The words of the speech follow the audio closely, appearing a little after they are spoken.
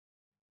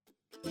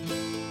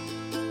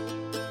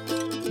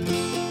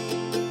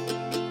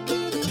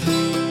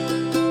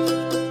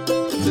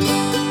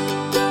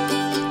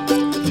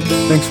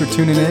Thanks for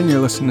tuning in. You're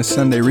listening to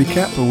Sunday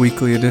Recap, a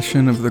weekly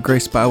edition of the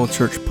Grace Bible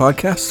Church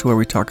podcast, where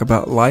we talk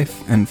about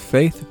life and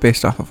faith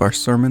based off of our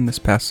sermon this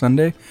past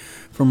Sunday.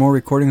 For more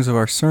recordings of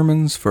our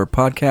sermons, for a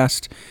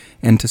podcast,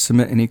 and to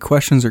submit any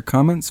questions or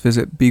comments,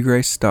 visit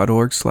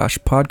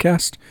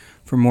bgrace.org/podcast.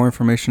 For more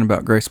information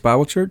about Grace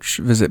Bible Church,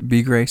 visit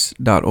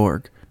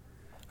bgrace.org.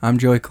 I'm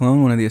Joey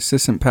Colon, one of the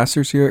assistant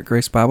pastors here at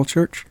Grace Bible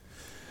Church.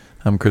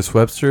 I'm Chris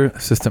Webster,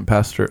 assistant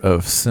pastor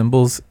of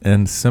Symbols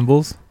and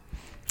Symbols.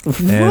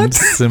 And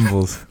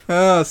Symbols.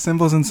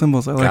 Symbols and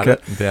Symbols. I like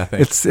it. Yeah,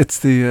 thanks. It's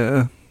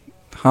the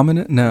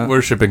hominid? No.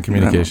 Worship and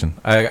communication.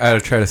 No. I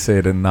try to say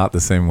it in not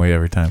the same way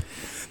every time.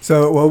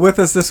 So, well, with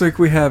us this week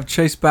we have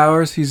Chase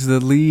Bowers. He's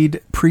the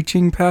lead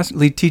teaching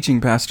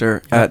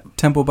pastor at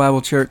Temple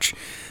Bible Church.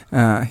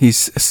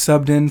 He's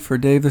subbed in for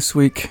Dave this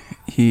week.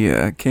 He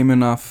came in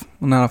not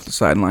off the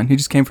sideline. He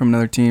just came from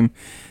another team.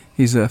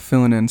 He's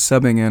filling in,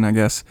 subbing in, I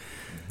guess.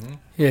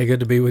 Yeah, good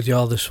to be with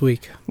y'all this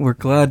week. We're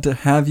glad to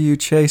have you.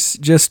 Chase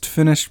just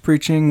finished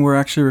preaching. We're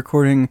actually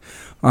recording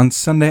on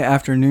Sunday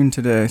afternoon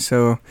today.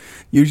 So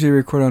usually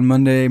record on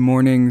Monday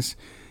mornings,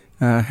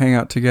 hang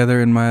out together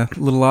in my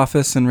little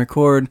office and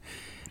record.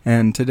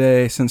 And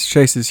today, since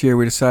Chase is here,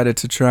 we decided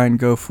to try and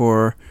go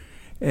for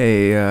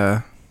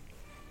a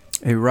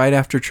right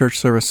after church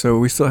service. So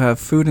we still have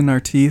food in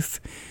our teeth,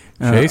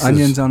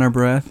 onions on our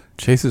breath.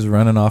 Chase is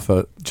running off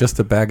just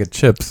a bag of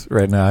chips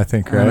right now, I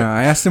think, right?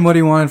 I asked him what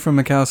he wanted from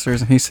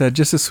McAllister's, and he said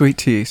just a sweet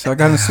tea. So I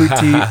got him a sweet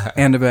tea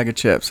and a bag of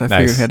chips. I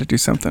figured he had to do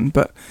something.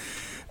 But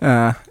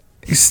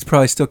he's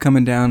probably still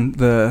coming down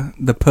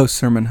the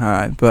post-sermon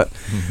high. But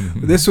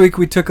this week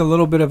we took a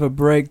little bit of a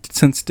break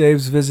since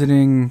Dave's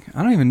visiting.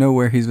 I don't even know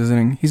where he's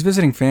visiting. He's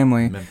visiting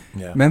family.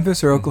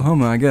 Memphis or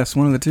Oklahoma, I guess.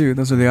 One of the two.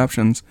 Those are the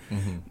options.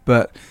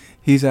 But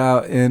he's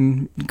out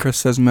in, Chris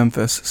says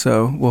Memphis,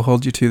 so we'll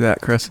hold you to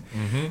that, Chris.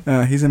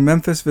 He's in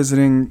Memphis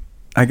visiting,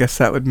 I guess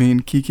that would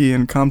mean Kiki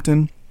and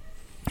Compton,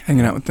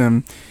 hanging out with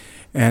them.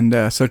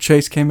 And so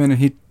Chase came in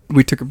and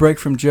we took a break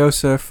from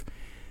Joseph,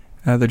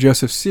 the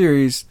Joseph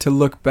series, to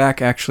look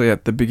back actually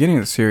at the beginning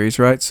of the series,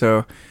 right?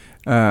 So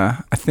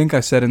I think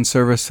I said in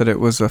service that it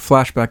was a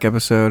flashback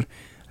episode.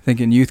 I think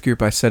in youth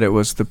group I said it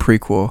was the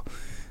prequel.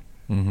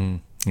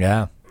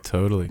 Yeah,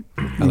 totally.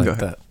 I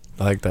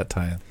like that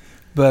tie-in.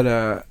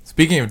 But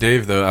speaking of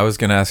Dave, though, I was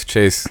going to ask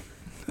Chase.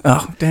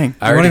 Oh, dang.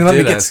 I already let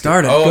me get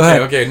started. Oh, Go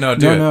ahead. Okay. No,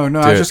 No.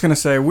 I was just going to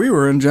say, we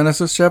were in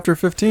Genesis chapter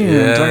 15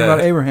 and talking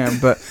about Abraham,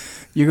 but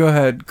you go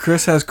ahead.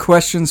 Chris has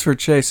questions for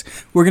Chase.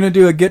 We're going to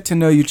do a get to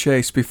know you,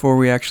 Chase, before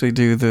we actually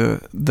do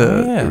the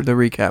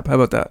recap. How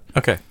about that?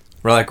 Okay.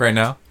 We're like right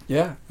now?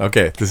 Yeah.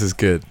 Okay. This is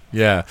good.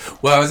 Yeah.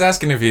 Well, I was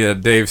asking if you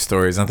had Dave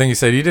stories. I think you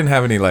said you didn't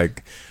have any,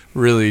 like,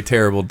 really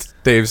terrible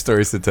Dave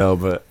stories to tell,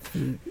 but...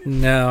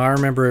 No, I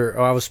remember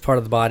I was part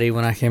of the body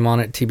when I came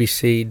on at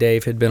TBC.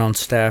 Dave had been on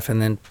staff,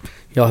 and then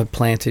y'all had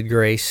planted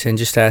Grace, and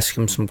just asked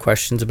him some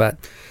questions about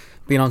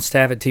being on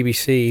staff at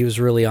TBC. He was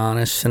really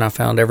honest, and I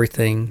found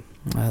everything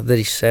that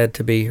he said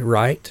to be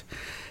right.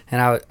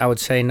 And I would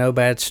say no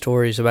bad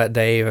stories about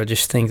Dave. I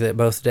just think that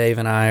both Dave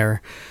and I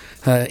are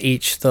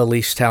each the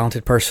least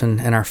talented person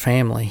in our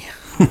family.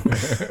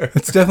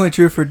 It's definitely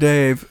true for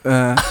Dave,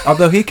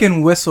 although he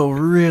can whistle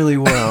really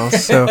well.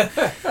 So,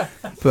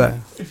 but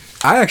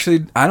I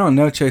don't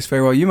know Chase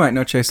very well. You might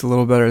know Chase a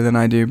little better than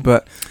I do,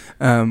 but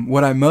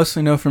what I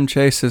mostly know from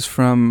Chase is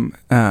from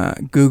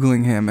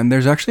Googling him, and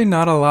there's actually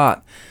not a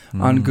lot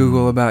on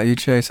Google about you,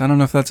 Chase. I don't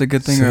know if that's a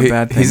good thing or a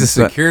bad thing. He's a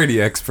security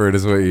expert,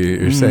 is what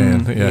you're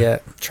saying. Yeah,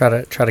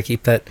 try to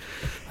keep that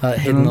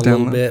hidden a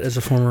little bit as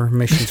a former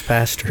missions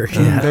pastor.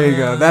 Yeah. There you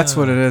go. That's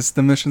what it is.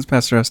 The missions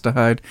pastor has to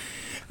hide.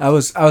 I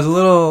was a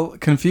little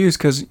confused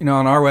because,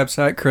 on our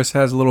website, Chris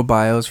has little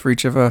bios for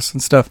each of us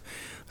and stuff.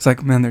 It's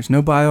like, man, there's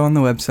no bio on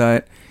the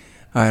website.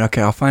 All right,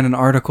 okay, I'll find an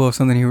article of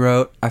something he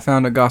wrote. I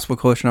found a Gospel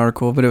Coalition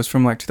article, but it was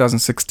from like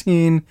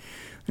 2016,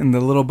 and the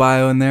little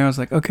bio in there, I was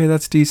like, okay,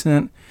 that's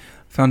decent.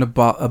 Found a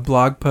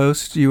blog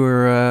post.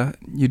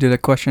 You did a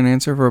question and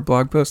answer for a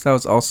blog post. That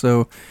was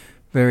also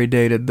very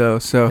dated, though.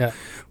 So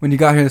when you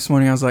got here this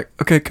morning, I was like,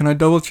 okay, can I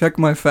double check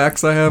my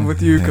facts I have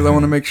with you? Because I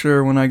want to make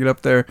sure when I get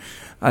up there,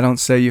 I don't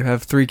say you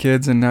have 3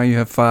 kids and now you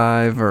have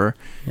 5, or,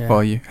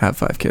 well, you have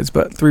 5 kids,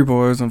 but 3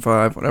 boys and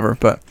 5, whatever.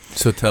 But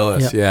so tell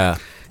us,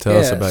 tell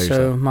us about yourself.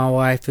 So my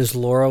wife is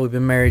Laura. We've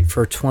been married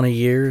for 20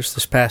 years.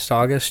 This past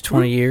August,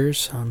 20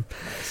 years.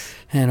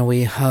 And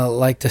we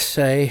like to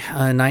say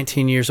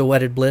 19 years of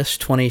wedded bliss,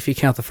 20 if you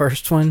count the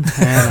first one.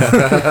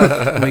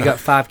 And we got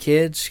 5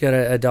 kids. Got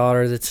a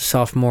daughter that's a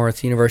sophomore at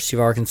the University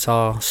of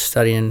Arkansas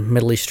studying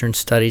Middle Eastern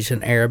studies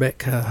and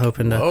Arabic,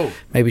 hoping to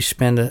maybe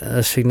spend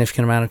a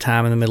significant amount of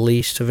time in the Middle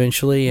East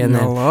eventually. And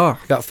then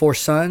got 4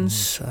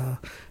 sons,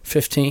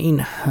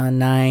 15,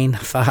 9,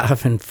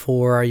 5, and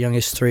 4. Our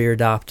youngest 3 are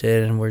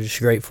adopted, and we're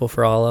just grateful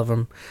for all of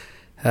them.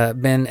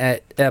 Been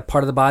at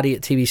part of the body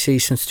at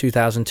TBC since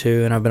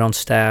 2002, and I've been on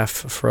staff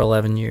for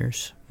 11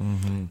 years.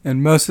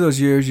 And most of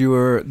those years you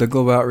were the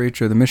global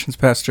outreach or the missions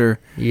pastor.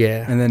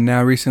 Yeah. And then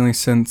now recently,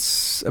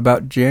 since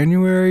about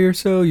January or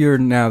so, you're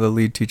now the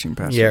lead teaching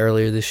pastor. Yeah,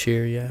 earlier this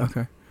year, yeah.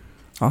 Okay.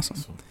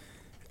 Awesome.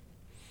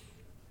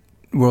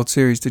 World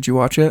Series. Did you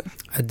watch it?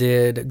 I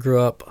did. Grew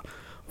up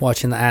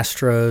watching the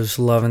Astros,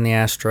 loving the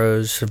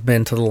Astros. Have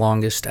been to the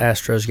longest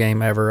Astros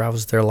game ever. I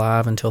was there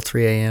live until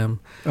 3 a.m.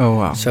 Oh,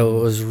 wow. So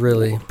it was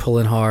really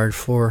pulling hard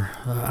for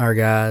our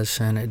guys,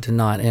 and it did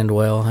not end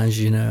well,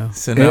 as you know.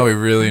 So now we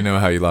really know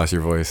how you lost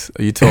your voice.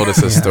 You told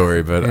us a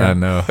story, but I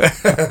know.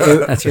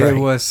 That's right. It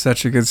was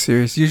such a good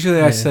series.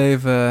 Usually I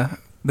save the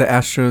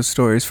Astros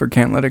stories for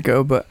Can't Let It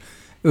Go, but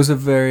it was a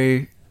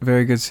very,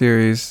 very good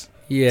series.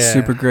 Yeah.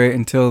 Super great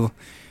until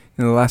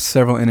in the last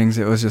several innings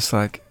it was just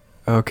like,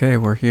 okay,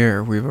 we're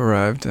here. We've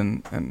arrived,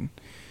 and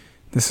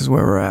this is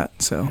where we're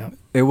at. So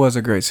It was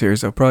a great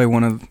series, though. Probably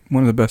one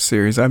of the best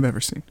series I've ever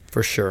seen.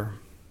 For sure.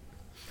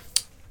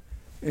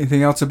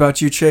 Anything else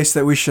about you, Chase,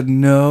 that we should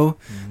know?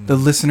 The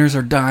listeners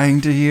are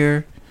dying to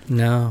hear.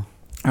 No.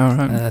 All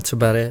right. That's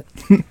about it.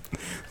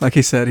 Like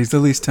he said, he's the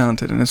least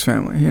talented in his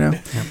family. You know,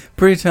 Yep.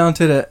 Pretty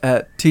talented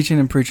at teaching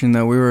and preaching,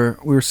 though. We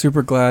were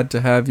super glad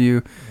to have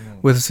you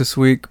with us this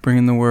week,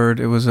 bringing the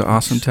word. It was an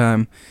awesome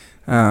time.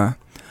 I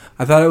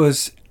thought it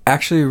was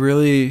actually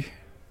really,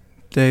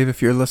 Dave,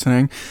 if you're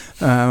listening,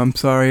 I'm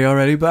sorry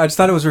already, but I just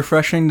thought it was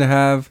refreshing to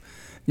have,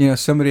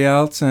 somebody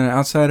else, an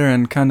outsider,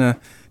 and kind of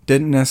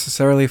didn't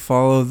necessarily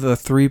follow the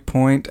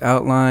 3-point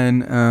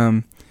outline.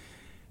 And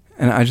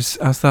I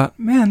thought,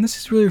 man, this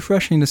is really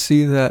refreshing to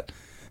see that,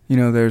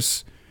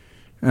 there's,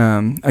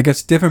 I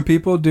guess, different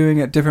people doing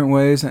it different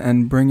ways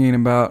and bringing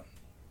about,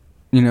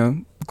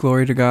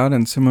 glory to God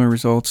and similar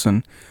results.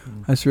 And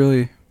I just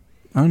really,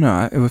 I don't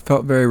know, it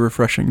felt very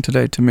refreshing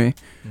today to me.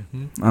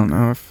 I don't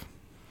know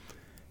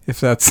if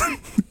that's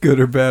good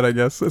or bad, I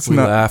guess. We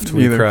laughed,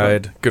 we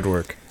cried. Good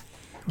work.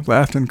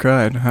 Laughed and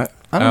cried. I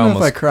don't know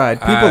if I cried.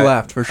 People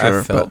laughed for sure.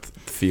 I felt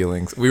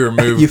feelings. We were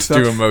moved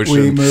to emotion.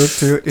 We moved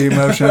to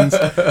emotions.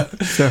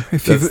 So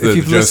if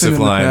you've listened in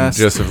the past,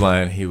 Joseph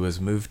Lyon, he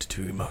was moved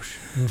to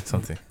emotion.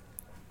 Something.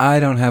 I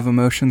don't have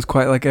emotions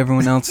quite like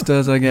everyone else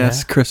does, I guess.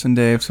 Yeah. Chris and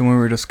Dave. So when we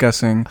were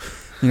discussing,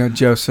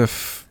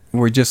 Joseph,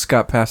 we just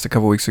got past a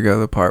couple weeks ago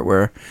the part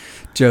where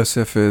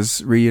Joseph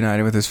is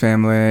reunited with his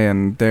family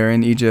and they're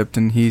in Egypt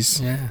and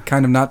he's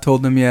kind of not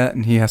told them yet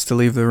and he has to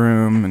leave the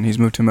room and he's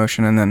moved to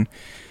emotion. And then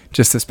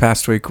just this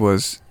past week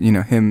was,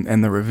 him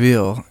and the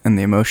reveal and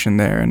the emotion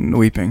there and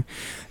weeping.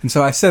 And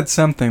so I said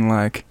something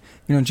like,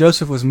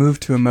 Joseph was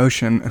moved to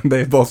emotion, and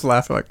they both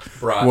laughed like,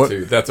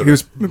 that's what he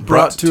was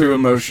brought to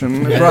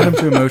emotion. It brought him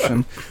to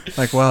emotion.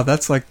 Like, wow,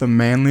 that's like the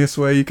manliest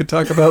way you could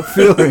talk about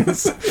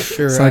feelings.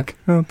 Sure. It's like,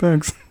 oh,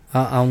 thanks.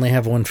 I only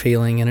have one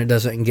feeling, and it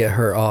doesn't get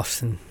hurt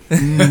often.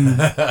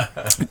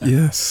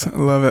 Yes, I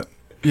love it.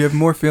 You have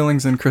more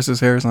feelings than Chris's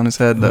hairs on his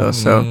head, though.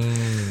 So,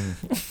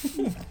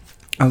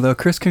 although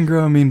Chris can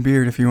grow a mean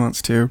beard if he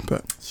wants to,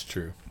 but it's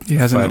true. He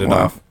hasn't in a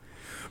while.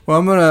 Well,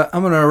 I'm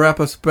gonna wrap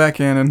us back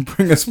in and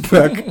bring us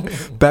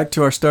back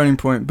to our starting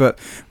point. But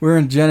we're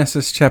in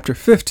Genesis chapter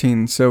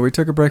 15. So we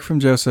took a break from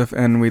Joseph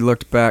and we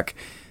looked back,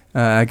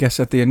 I guess,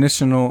 at the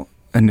initial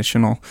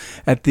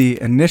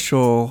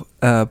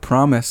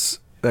promise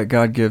that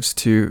God gives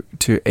to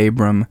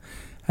Abram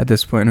at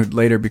this point, who'd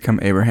later become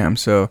Abraham.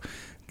 So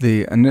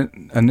the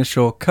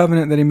initial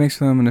covenant that he makes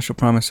with him, initial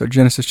promise. So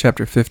Genesis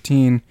chapter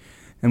 15,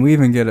 and we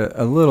even get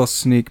a little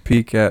sneak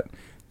peek at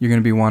you're going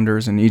to be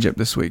wanderers in Egypt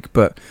this week.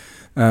 But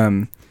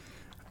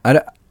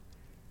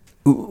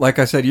like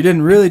I said, you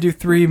didn't really do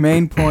 3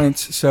 main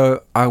points,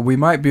 so we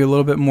might be a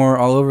little bit more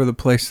all over the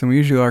place than we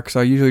usually are, because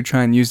I usually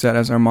try and use that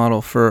as our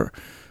model for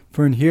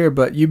in here.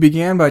 But you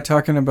began by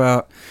talking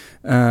about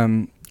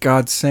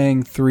God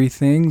saying 3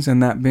 things,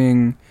 and that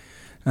being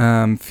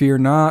fear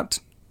not,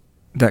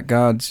 that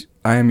God says,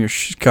 I am your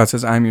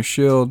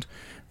shield,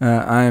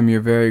 I am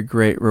your very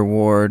great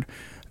reward.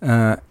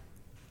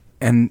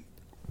 And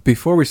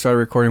before we started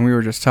recording, we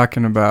were just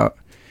talking about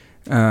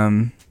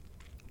kind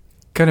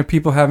of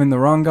people having the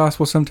wrong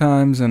gospel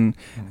sometimes, and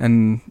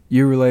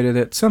you related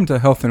it some to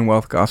health and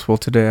wealth gospel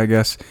today, I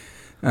guess,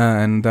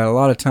 and that a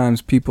lot of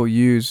times people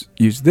use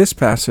this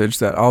passage,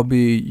 that I'll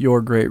be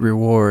your great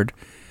reward,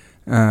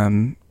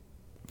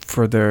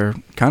 for their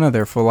kind of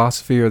their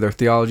philosophy or their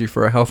theology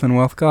for a health and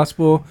wealth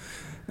gospel.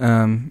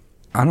 I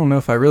don't know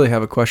if I really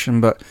have a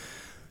question, but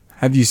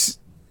have you?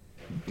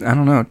 I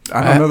don't know.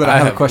 I don't know that I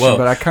have a question,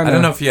 but I kind of... I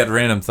don't know if you had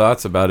random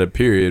thoughts about it,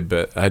 period,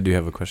 but I do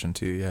have a question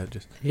too.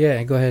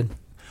 Yeah, go ahead.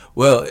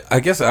 Well,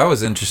 I guess I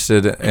was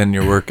interested in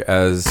your work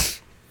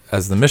as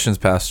the missions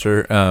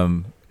pastor,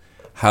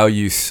 how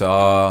you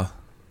saw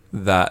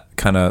that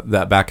kind of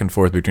that back and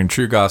forth between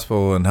true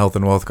gospel and health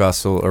and wealth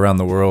gospel around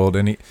the world.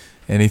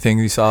 Anything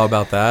you saw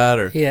about that?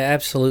 Or? Yeah,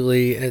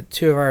 absolutely.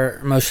 2 of our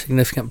most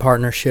significant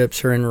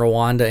partnerships are in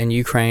Rwanda and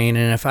Ukraine,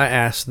 and if I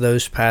ask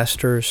those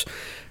pastors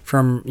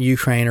from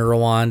Ukraine or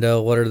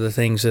Rwanda, what are the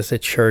things that the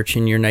church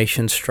in your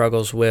nation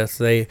struggles with,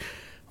 they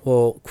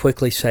will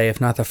quickly say, if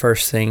not the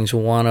first things,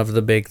 one of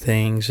the big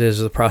things is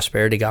the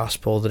prosperity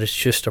gospel, that it's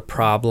just a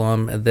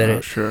problem, that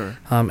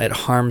it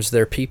harms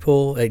their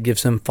people, it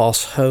gives them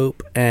false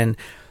hope. And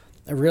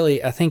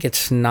really, I think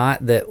it's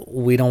not that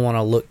we don't want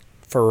to look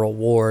for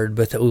reward,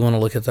 but that we want to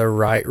look at the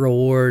right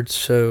reward.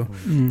 So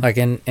like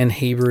in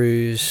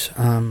Hebrews,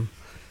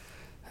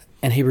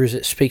 in Hebrews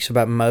it speaks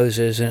about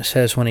Moses, and it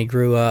says when he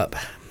grew up,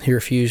 he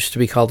refused to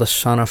be called the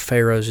son of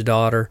Pharaoh's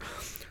daughter,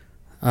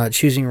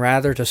 choosing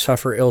rather to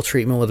suffer ill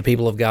treatment with the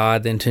people of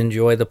God than to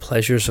enjoy the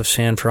pleasures of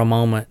sin for a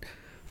moment,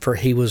 for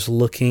he was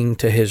looking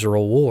to his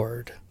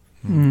reward.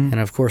 And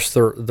of course,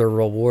 the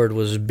reward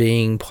was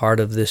being part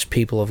of this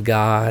people of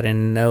God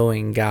and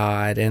knowing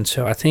God. And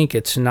so I think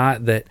it's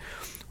not that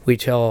we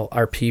tell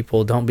our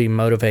people don't be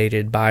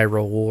motivated by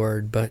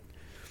reward, but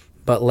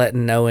let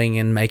knowing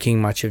and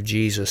making much of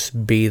Jesus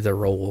be the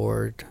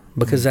reward,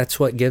 because that's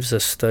what gives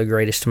us the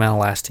greatest amount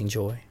of lasting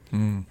joy.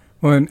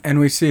 Well, and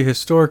we see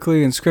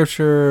historically in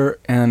Scripture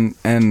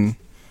and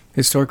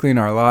historically in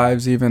our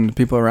lives, even the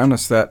people around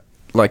us, that,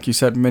 like you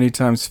said many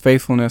times,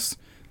 faithfulness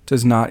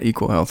does not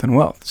equal health and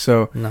wealth.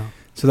 So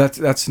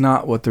that's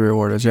not what the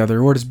reward is. Yeah, the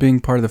reward is being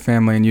part of the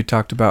family, and you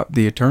talked about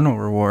the eternal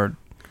reward.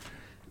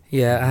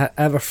 Yeah,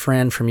 I have a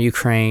friend from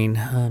Ukraine,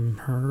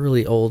 a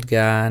really old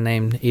guy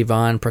named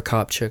Ivan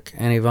Prokopchuk,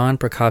 and Ivan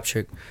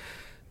Prokopchuk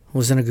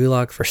was in a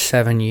gulag for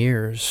 7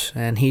 years,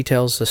 and he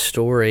tells the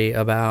story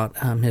about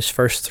his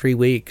first 3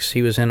 weeks.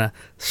 He was in a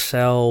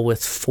cell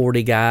with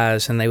 40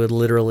 guys, and they would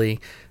literally,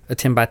 a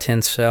 10 by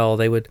 10 cell,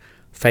 they would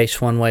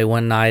face one way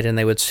one night, and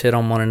they would sit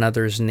on one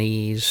another's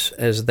knees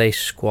as they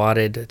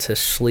squatted to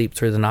sleep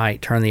through the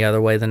night, turn the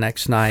other way the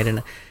next night.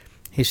 And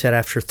he said,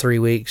 after 3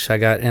 weeks, I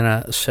got in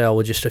a cell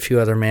with just a few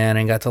other men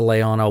and got to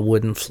lay on a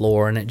wooden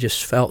floor, and it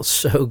just felt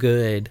so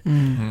good.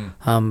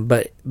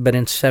 But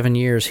in 7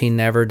 years, he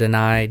never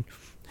denied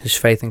his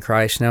faith in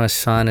Christ. Now his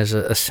son is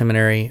a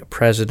seminary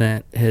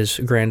president. His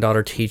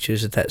granddaughter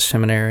teaches at that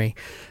seminary.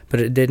 But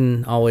it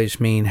didn't always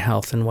mean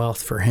health and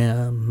wealth for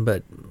him,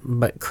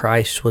 but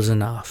Christ was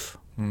enough.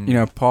 You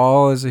know,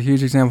 Paul is a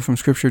huge example from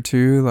Scripture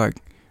too. Like,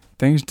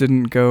 things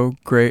didn't go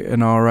great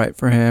and all right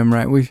for him,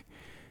 right?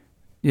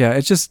 I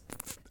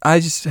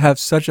just have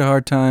such a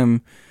hard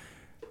time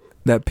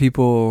that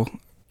people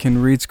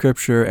can read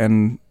Scripture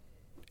and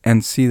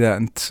see that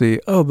and see,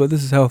 oh, but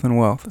this is health and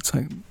wealth. It's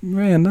like,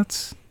 man,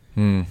 that's...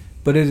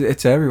 But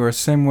it's everywhere.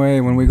 Same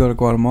way when we go to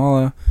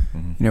Guatemala,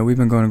 you know, we've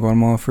been going to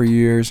Guatemala for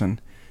years, and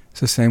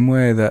it's the same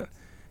way that,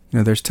 you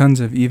know, there's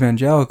tons of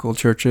evangelical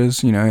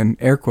churches, you know, in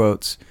air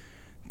quotes,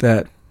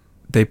 that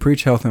they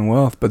preach health and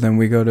wealth, but then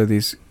we go to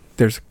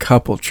there's a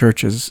couple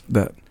churches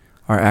that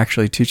are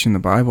actually teaching the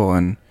Bible,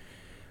 and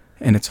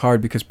it's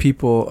hard because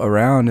people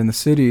around in the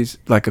cities,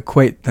 like,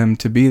 equate them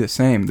to be the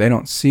same. They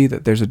don't see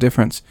that there's a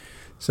difference.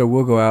 So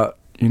we'll go out,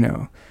 you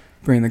know,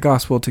 bring the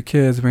gospel to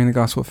kids, bring the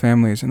gospel to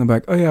families, and they're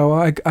like, oh yeah,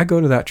 well, I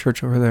go to that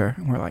church over there.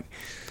 And we're like,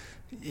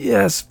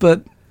 yes,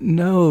 but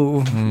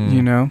no,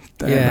 you know.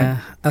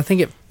 I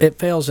think it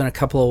fails in a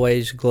couple of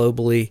ways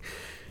globally.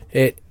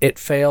 It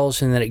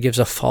fails in that it gives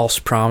a false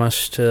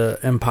promise to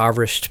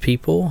impoverished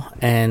people,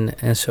 and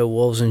so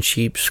wolves in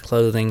sheep's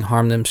clothing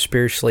harm them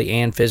spiritually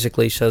and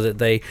physically, so that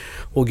they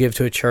will give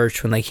to a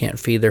church when they can't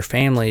feed their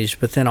families.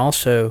 But then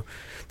also,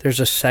 there's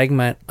a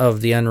segment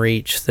of the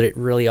unreached that it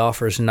really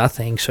offers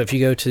nothing. So if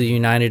you go to the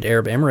United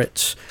Arab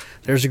Emirates,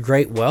 there's a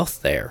great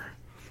wealth there.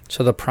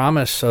 So the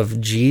promise of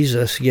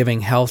Jesus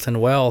giving health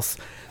and wealth,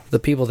 the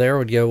people there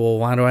would go, well,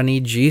 why do I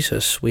need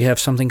Jesus? We have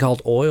something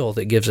called oil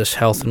that gives us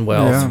health and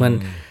wealth. Yeah.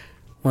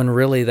 When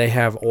really they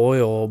have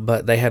oil,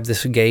 but they have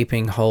this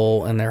gaping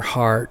hole in their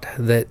heart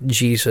that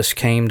Jesus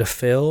came to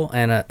fill,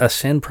 and a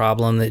sin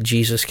problem that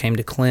Jesus came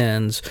to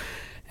cleanse.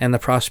 And the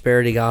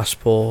prosperity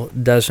gospel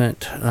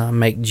doesn't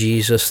make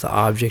Jesus the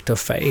object of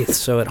faith,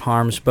 so it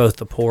harms both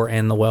the poor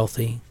and the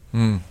wealthy.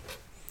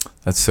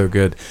 That's so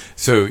good.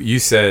 So you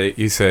say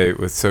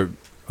with so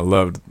I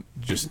loved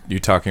just you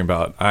talking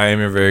about I am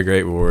a very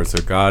great reward. So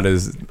God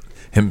is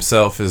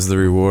Himself is the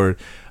reward.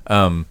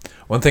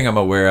 One thing I'm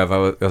aware of, I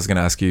was going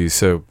to ask you.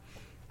 So,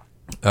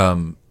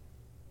 in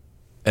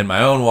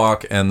my own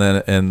walk, and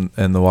then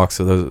in the walks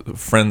of those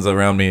friends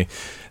around me,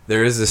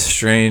 there is this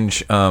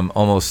strange,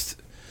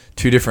 almost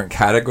two different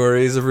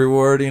categories of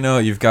reward. You know,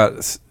 you've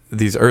got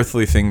these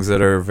earthly things that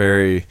are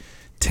very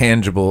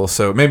tangible.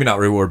 So maybe not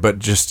reward, but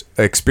just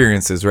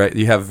experiences, right?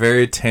 You have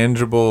very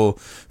tangible,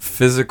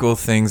 physical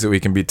things that we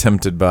can be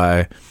tempted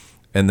by,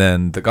 and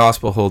then the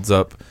gospel holds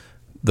up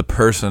the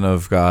person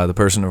of God, the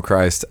person of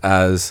Christ,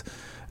 as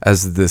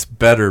this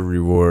better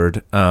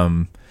reward.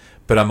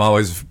 But I'm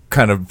always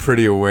kind of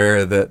pretty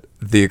aware that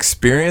the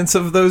experience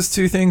of those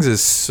two things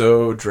is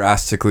so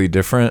drastically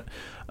different.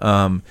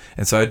 And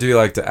so I do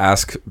like to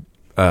ask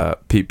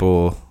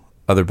people,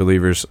 other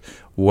believers,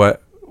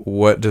 what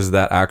does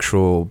that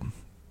actual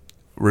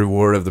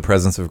reward of the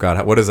presence of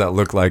God, what does that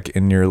look like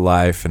in your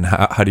life, and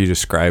how do you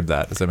describe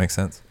that? Does that make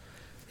sense?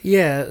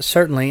 Yeah,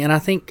 certainly. And I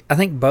think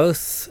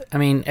both, I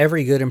mean,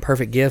 every good and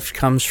perfect gift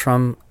comes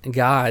from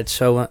God.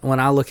 So when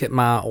I look at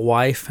my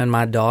wife and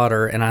my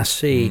daughter, and I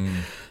see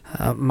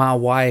my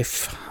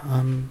wife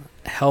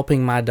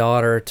helping my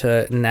daughter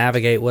to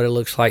navigate what it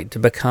looks like to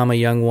become a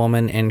young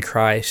woman in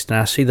Christ, and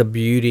I see the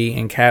beauty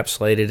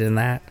encapsulated in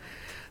that,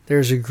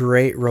 there's a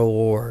great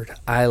reward.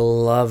 I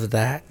love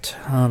that.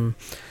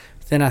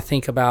 Then I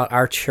think about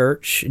our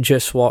church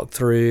just walked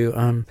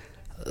through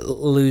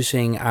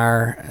losing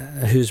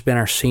who's been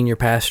our senior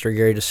pastor,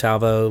 Gary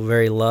DeSalvo,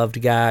 very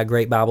loved guy,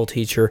 great Bible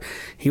teacher.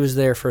 He was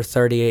there for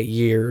 38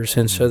 years,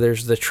 and so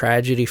there's the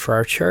tragedy for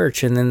our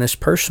church, and then this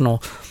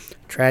personal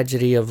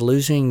tragedy of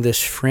losing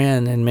this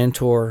friend and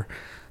mentor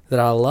that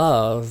I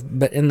love.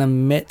 But in the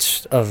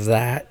midst of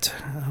that,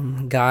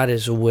 God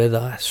is with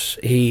us.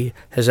 He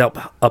has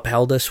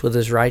upheld us with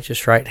his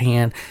righteous right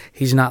hand.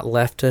 He's not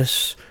left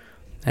us.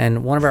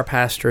 And one of our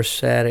pastors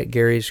said at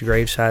Gary's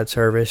graveside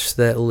service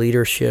that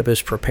leadership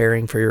is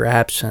preparing for your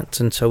absence.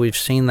 And so we've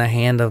seen the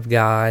hand of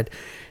God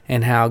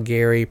and how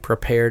Gary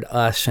prepared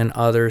us and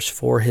others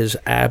for his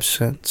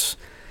absence.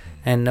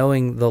 And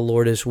knowing the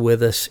Lord is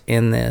with us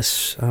in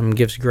this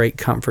gives great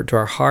comfort to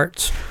our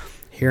hearts.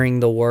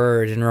 Hearing the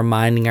word and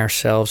reminding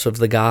ourselves of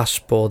the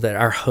gospel, that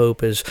our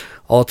hope is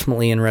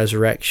ultimately in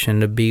resurrection,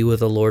 to be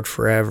with the Lord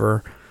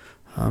forever.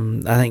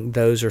 I think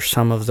those are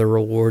some of the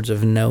rewards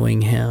of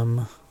knowing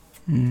him.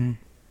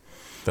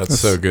 That's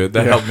so good.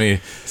 That helped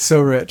me.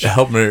 So rich. It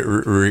helped me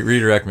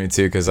redirect me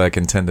too, because I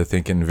can tend to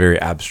think in very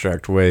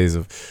abstract ways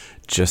of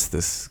just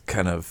this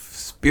kind of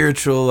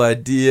spiritual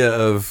idea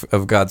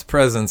of God's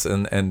presence,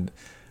 and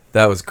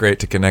that was great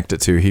to connect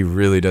it to. He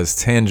really does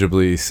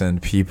tangibly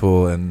send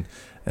people and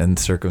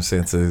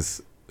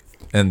circumstances,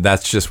 and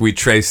that's just, we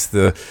trace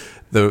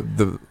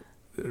the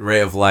ray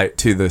of light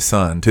to the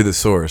sun, to the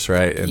source,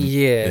 right? And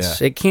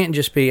yes, It can't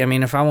just be, I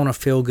mean, if I want to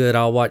feel good,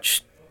 I'll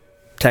watch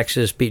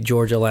Texas beat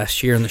Georgia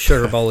last year in the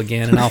Sugar Bowl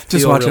again, and I'll just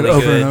feel watch really it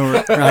over good, and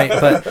over.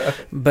 right?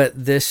 But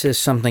this is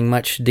something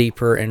much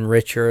deeper and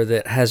richer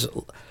that has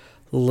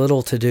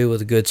little to do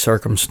with good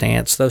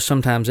circumstance, though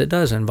sometimes it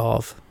does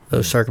involve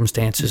those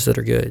circumstances that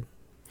are good.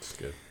 That's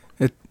good.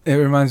 It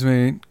reminds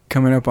me,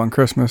 coming up on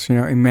Christmas,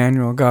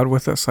 Emmanuel, God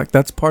with us. Like,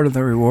 that's part of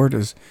the reward,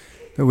 is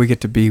that we get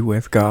to be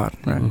with God,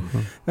 right?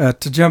 Mm-hmm.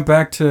 To jump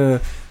back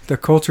to the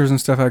cultures and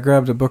stuff, I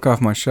grabbed a book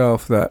off my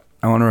shelf that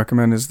I want to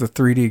recommend, is the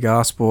 3D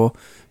Gospel,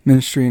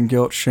 Ministry and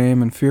Guilt,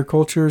 Shame, and Fear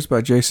Cultures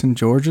by Jason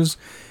Georges.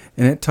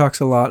 And it talks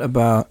a lot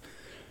about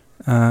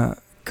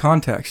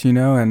context,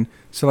 and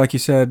so like you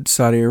said,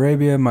 Saudi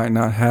Arabia might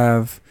not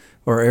have,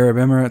 or Arab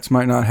Emirates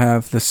might not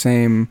have the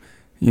same,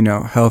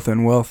 health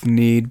and wealth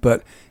need,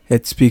 but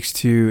it speaks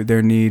to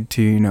their need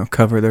to,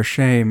 cover their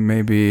shame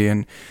maybe,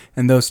 and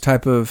those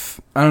type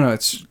of, I don't know,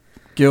 it's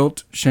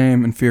guilt,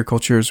 shame, and fear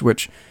cultures,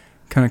 which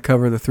kind of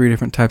cover the three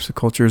different types of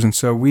cultures. And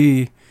so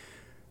we,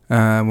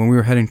 when we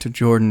were heading to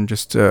Jordan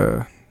just,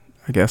 I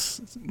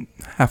guess,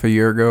 half a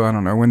year ago, I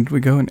don't know, when did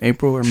we go, in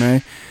April or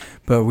May?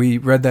 But we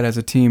read that as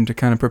a team to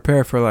kind of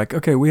prepare for, like,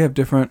 okay, we have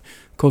different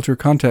culture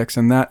contexts,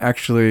 and that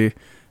actually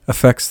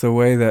affects the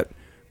way that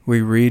we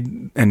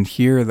read and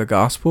hear the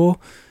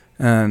gospel.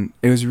 And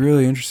it was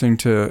really interesting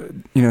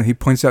to, he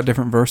points out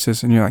different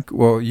verses, and you're like,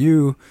 well,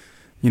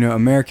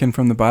 American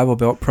from the Bible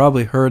Belt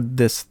probably heard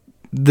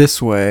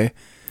this way.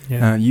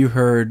 Yeah. You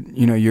heard,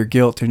 your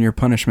guilt and your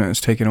punishment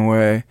is taken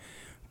away.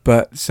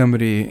 But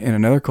somebody in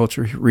another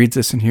culture reads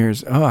this and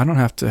hears, oh, I don't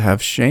have to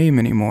have shame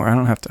anymore. I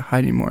don't have to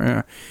hide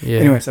anymore. Yeah.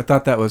 Anyways, I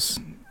thought that was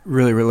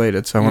really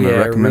related, so I want to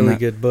recommend really that.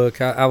 Good book.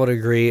 I would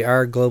agree.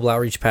 Our global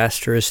outreach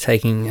pastor is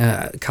taking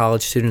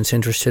college students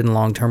interested in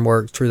long-term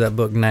work through that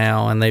book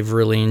now, and they've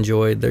really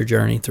enjoyed their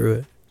journey through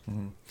it.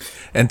 Mm-hmm.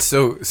 And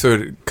so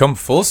to come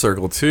full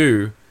circle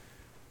too,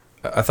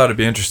 I thought it'd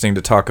be interesting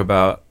to talk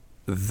about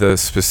the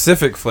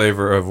specific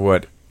flavor of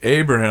what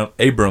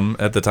Abram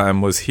at the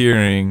time was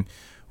hearing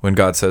when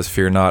God says,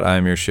 "Fear not, I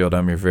am your shield,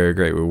 I'm your very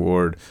great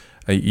reward."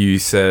 You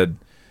said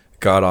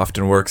God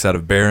often works out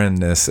of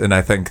barrenness, and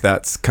I think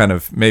that's kind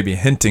of maybe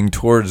hinting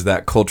towards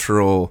that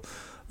cultural,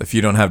 if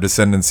you don't have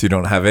descendants, you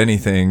don't have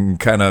anything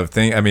kind of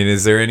thing. I mean,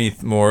 is there any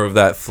more of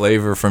that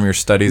flavor from your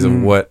studies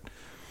of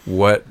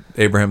what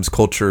Abraham's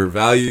culture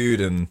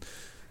valued, and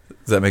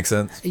does that make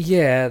sense?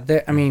 Yeah,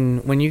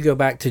 when you go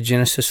back to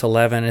Genesis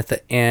 11 at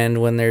the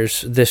end, when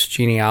there's this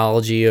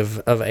genealogy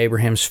of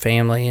Abraham's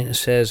family, and it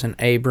says, and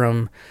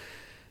Abram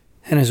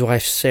and his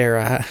wife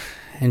Sarah,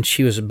 and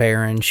she was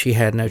barren, she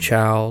had no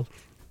child.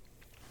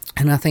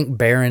 And I think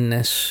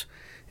barrenness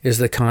is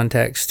the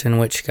context in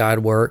which God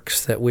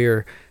works, that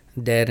we're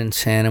dead in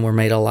sin and we're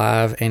made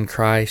alive in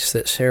Christ,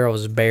 that Sarah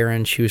was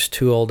barren, she was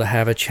too old to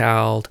have a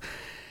child,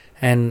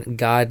 and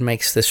God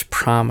makes this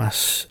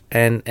promise,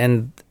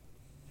 and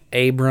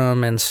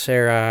Abram and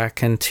Sarah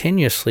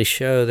continuously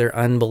show their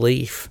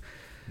unbelief,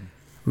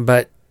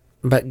 but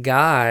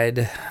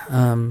God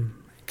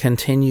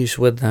continues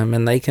with them,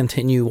 and they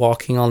continue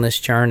walking on this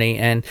journey.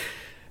 And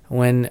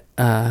when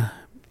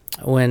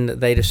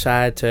they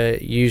decide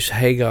to use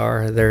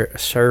Hagar, their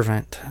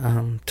servant,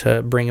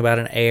 to bring about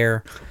an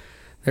heir,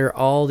 there are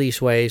all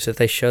these ways that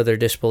they show their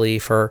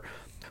disbelief, or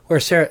where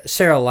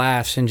Sarah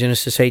laughs in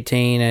Genesis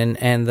 18,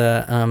 and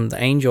the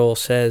angel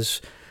says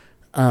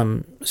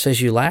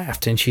you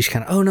laughed, and she's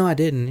kind of, oh no, I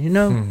didn't.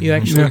 You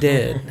actually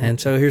did. And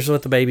so here's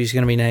what the baby's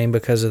going to be named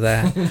because of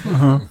that.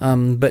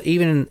 But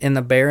even in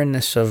the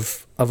barrenness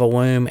of a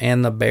womb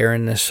and the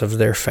barrenness of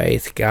their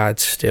faith, God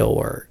still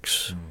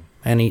works.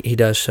 And he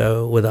does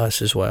so with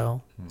us as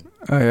well.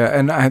 Oh yeah,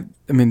 and I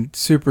mean,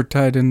 super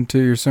tied into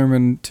your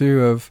sermon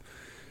too of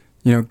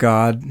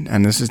God,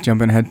 and this is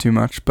jumping ahead too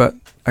much, but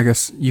I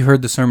guess you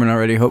heard the sermon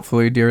already,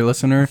 hopefully, dear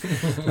listener,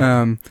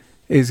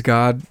 is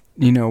God,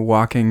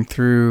 walking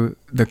through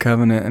the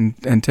covenant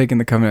and taking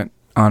the covenant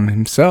on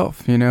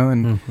himself,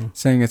 and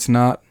saying it's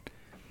not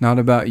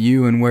about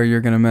you and where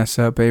you're going to mess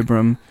up,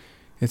 Abram.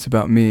 It's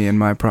about me and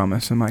my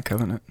promise and my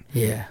covenant.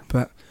 Yeah.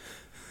 But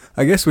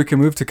I guess we can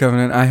move to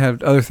covenant. I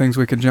have other things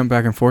we could jump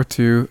back and forth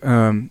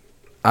to.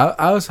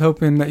 I was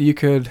hoping that you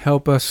could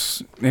help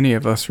us, any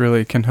of us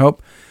really, can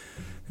help.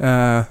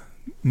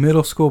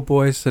 Middle school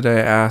boys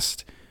today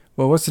asked,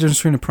 well, what's the difference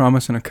between a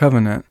promise and a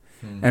covenant?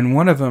 And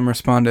one of them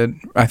responded,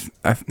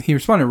 he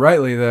responded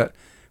rightly that,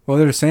 well,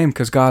 they're the same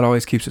because God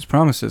always keeps his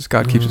promises.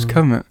 God keeps his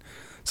covenant.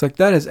 It's like,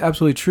 that is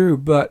absolutely true,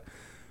 but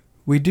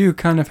we do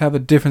kind of have a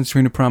difference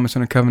between a promise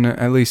and a covenant,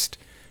 at least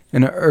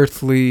in an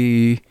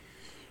earthly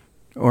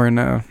or in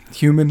a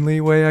humanly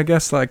way, I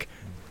guess. Like,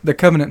 the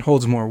covenant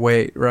holds more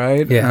weight,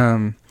 right?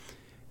 Yeah.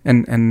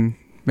 And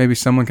maybe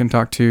someone can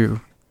talk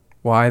to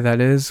why that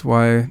is,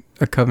 why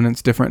a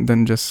covenant's different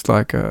than just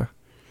like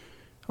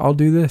I'll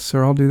do this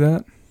or I'll do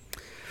that.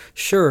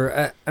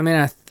 Sure.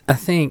 I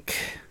think,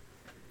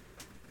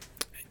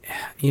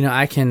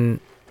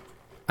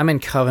 I'm in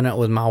covenant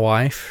with my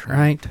wife,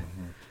 right?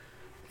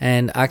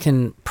 And I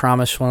can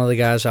promise one of the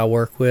guys I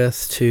work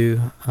with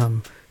to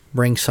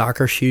bring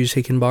soccer shoes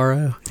he can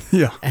borrow.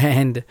 Yeah.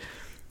 And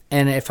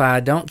if I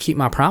don't keep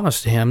my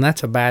promise to him,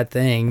 that's a bad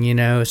thing.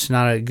 It's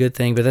not a good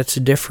thing, but that's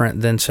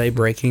different than, say,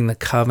 breaking the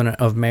covenant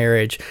of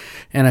marriage.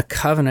 In a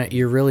covenant,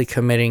 you're really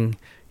committing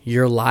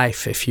your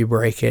life if you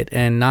break it,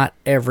 and not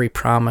every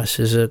promise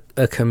is a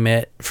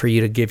commit for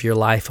you to give your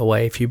life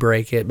away if you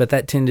break it, but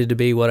that tended to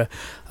be what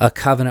a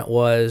covenant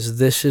was.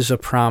 This is a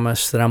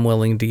promise that I'm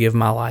willing to give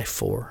my life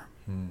for.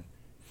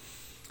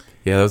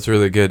 Yeah, that's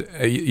really good.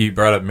 You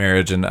brought up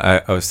marriage, and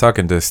I was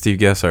talking to Steve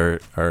Guess,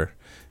 our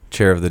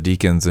chair of the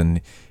deacons, and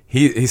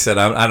he said,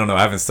 I don't know,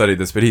 I haven't studied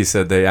this, but he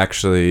said they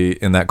actually,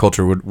 in that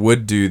culture,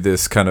 would do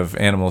this kind of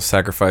animal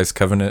sacrifice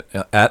covenant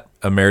at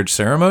a marriage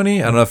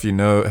ceremony. I don't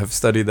know if have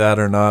studied that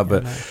or not,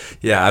 but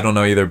yeah, I don't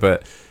know either.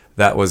 But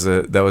that was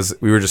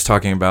we were just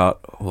talking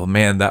about, well,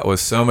 man, that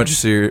was so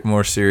much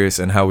more serious,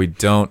 and how we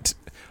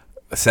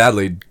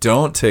sadly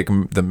don't take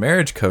the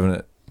marriage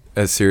covenant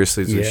as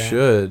seriously as we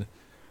should.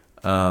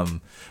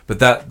 But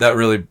that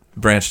really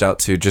branched out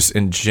to just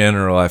in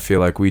general, I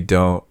feel like we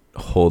don't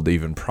hold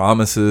even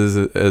promises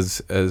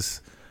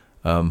as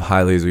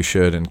highly as we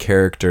should in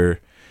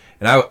character.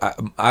 And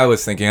I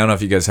was thinking, I don't know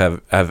if you guys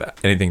have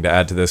anything to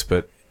add to this,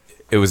 but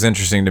it was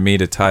interesting to me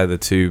to tie the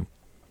two,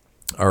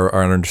 our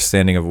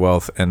understanding of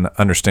wealth and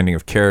understanding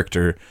of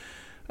character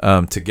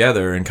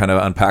together, and kind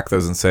of unpack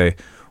those and say,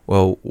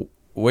 well,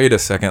 wait a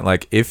second,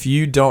 like, if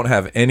you don't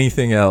have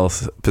anything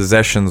else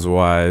possessions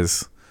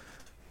wise,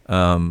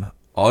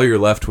 all you're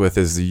left with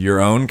is your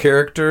own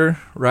character,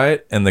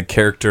 right? And the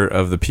character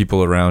of the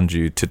people around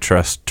you to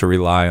trust, to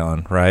rely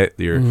on, right?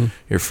 Your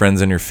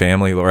friends and your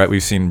family, right?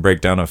 We've seen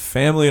breakdown of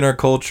family in our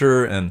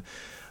culture, and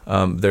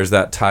there's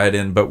that tied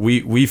in. But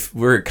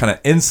we're kind of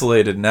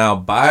insulated now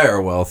by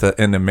our wealth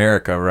in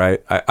America,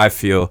 right? I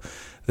feel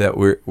that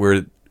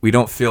we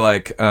don't feel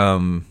like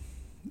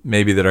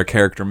maybe that our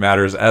character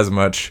matters as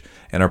much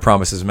and our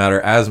promises matter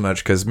as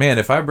much, because, man,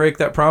 if I break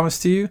that promise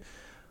to you,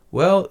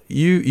 well,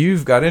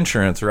 you've got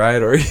insurance,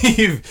 right? Or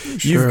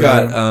you've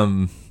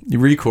got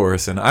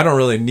recourse, and I don't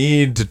really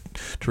need to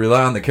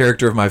rely on the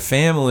character of my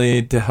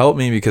family to help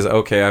me, because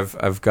okay,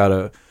 I've got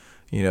a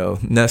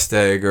nest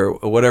egg or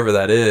whatever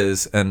that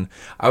is. And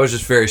I was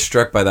just very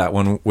struck by that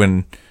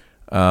when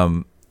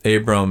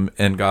Abram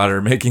and God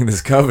are making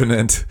this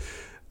covenant,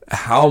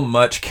 how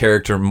much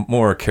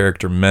more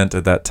character meant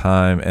at that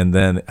time, and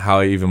then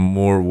how even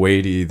more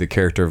weighty the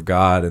character of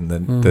God and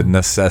the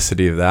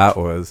necessity of that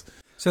was.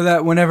 So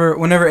that whenever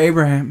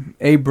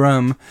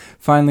Abram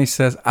finally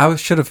says, I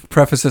should have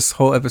prefaced this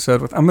whole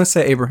episode with, I'm going to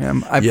say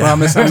Abraham. I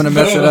promise I'm going to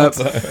mess it up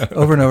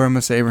over and over. I'm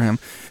going to say Abraham.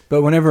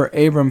 But whenever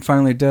Abram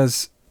finally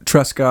does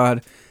trust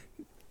God,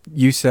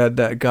 you said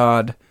that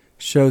God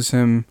shows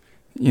him,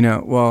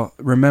 well,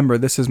 remember,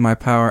 this is my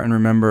power, and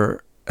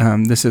remember,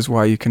 this is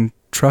why you can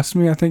trust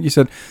me. I think you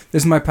said,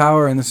 this is my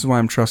power, and this is why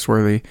I'm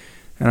trustworthy.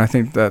 And I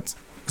think that's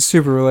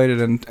super related,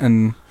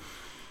 and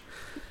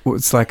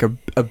it's like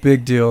a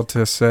big deal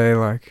to say,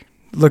 like,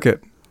 look at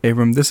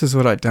Abram, this is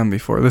what I've done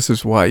before. This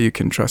is why you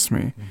can trust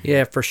me.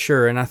 Yeah, for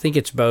sure. And I think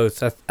it's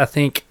both. I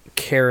think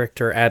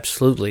character,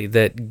 absolutely,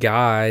 that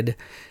God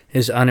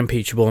is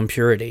unimpeachable in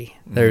purity.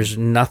 There's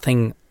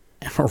nothing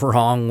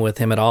wrong with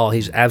him at all.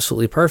 He's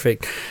absolutely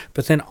perfect.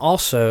 But then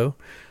also,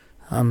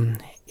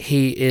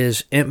 he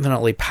is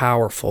infinitely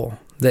powerful,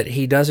 that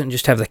he doesn't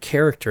just have the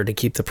character to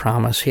keep the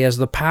promise. He has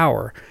the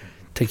power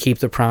to keep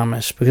the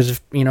promise, because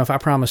if I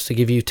promise to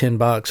give you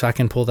 $10, I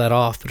can pull that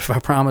off. But if I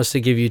promise to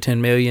give you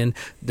 10 million,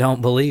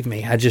 don't believe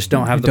me. I just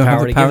don't have the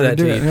power to give that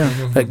to you.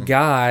 Yeah. But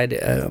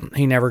God,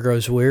 he never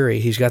grows weary.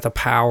 He's got the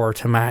power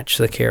to match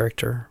the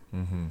character.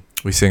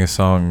 We sing a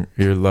song,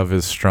 "Your love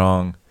is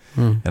strong."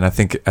 And I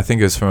think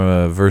it's from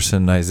a verse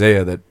in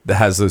Isaiah that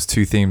has those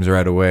two themes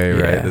right away,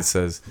 right? That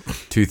says,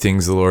 two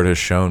things the Lord has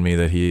shown me,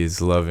 that he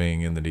is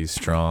loving and that he's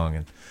strong.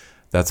 And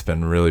that's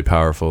been really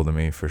powerful to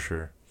me for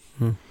sure.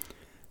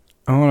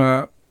 I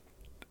want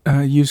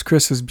to use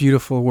Chris's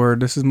beautiful word.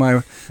 This is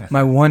my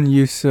one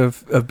use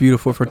of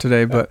beautiful for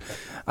today, but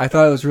I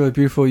thought it was really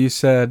beautiful. You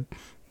said,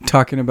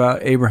 talking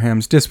about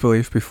Abraham's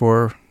disbelief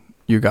before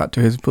you got to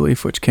his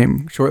belief, which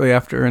came shortly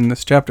after in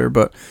this chapter,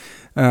 but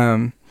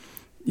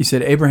you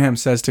said Abraham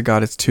says to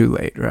God, it's too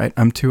late, right?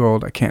 I'm too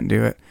old, I can't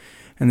do it.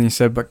 And then you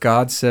said, but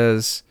God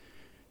says,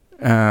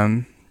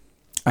 I'm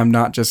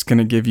not just going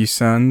to give you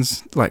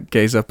sons, like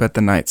gaze up at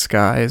the night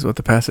sky is what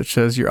the passage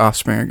says. Your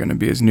offspring are going to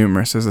be as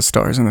numerous as the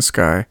stars in the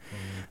sky.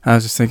 I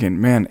was just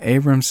thinking, man,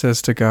 Abram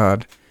says to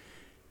God,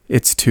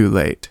 it's too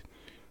late.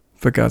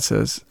 But God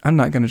says, I'm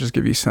not going to just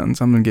give you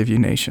sons, I'm going to give you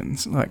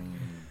nations. Like,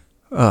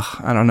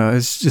 I don't know.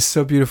 It's just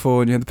so beautiful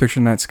when you have the picture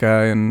of the night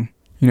sky and,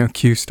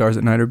 Q stars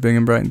at night are big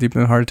and bright and deep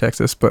in the heart of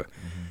Texas. But,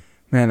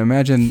 man,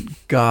 imagine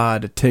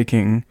God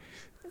taking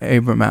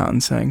Abram out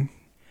and saying,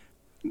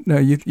 no,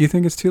 you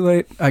think it's too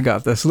late? I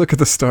got this. Look at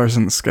the stars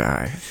in the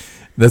sky.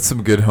 That's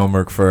some good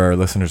homework for our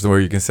listeners. What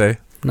you can say?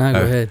 No,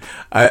 go ahead.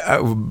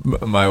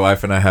 My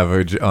wife and I have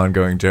an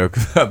ongoing joke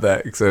about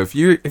that. So if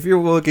you're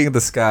looking at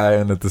the sky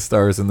and at the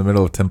stars in the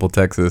middle of Temple,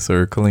 Texas,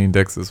 or Killeen,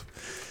 Texas,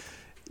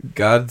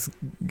 God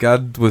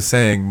was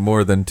saying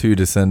more than two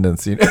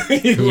descendants. We'll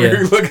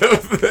look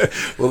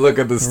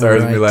at the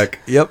stars and be like,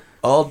 "Yep,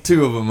 all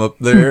two of them up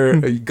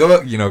there. Go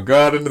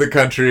out into the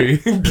country,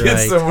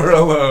 get somewhere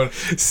alone,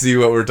 see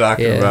what we're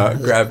talking about.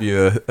 Grab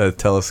you a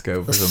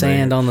telescope or something.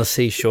 Sand on the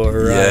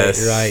seashore, right?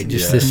 Right.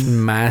 Just this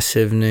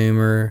massive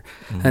number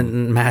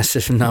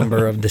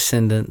of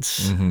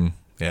descendants.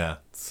 Yeah,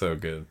 so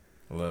good.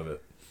 I love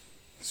it.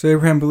 So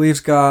Abraham believes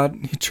God.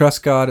 He trusts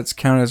God. It's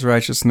counted as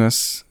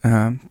righteousness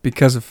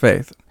because of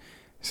faith.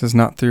 He says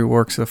not through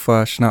works of the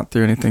flesh, not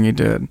through anything he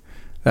did.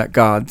 That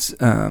God's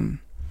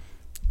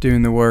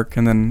doing the work.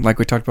 And then, like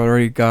we talked about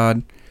already,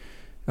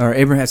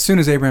 Abraham. As soon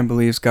as Abraham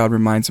believes, God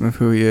reminds him of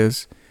who he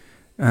is.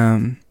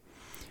 And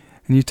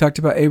you talked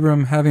about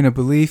Abraham having a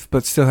belief,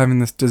 but still having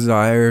this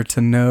desire to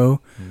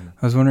know.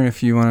 I was wondering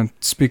if you want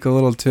to speak a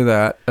little to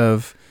that.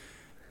 Of,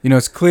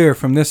 it's clear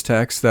from this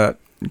text that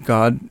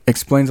God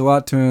explains a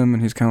lot to him,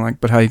 and he's kind of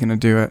like, but how are you going to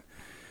do it?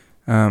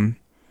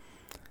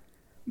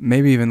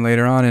 Maybe even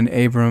later on in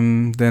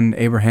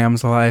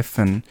Abraham's life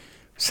and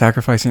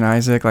sacrificing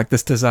Isaac, like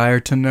this desire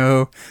to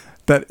know,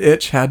 that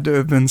itch had to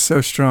have been so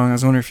strong. I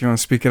was wondering if you want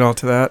to speak at all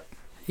to that.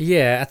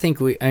 Yeah, I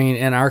think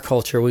in our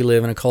culture, we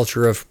live in a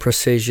culture of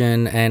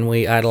precision, and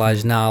we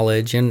idolize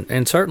knowledge,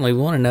 and certainly we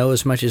want to know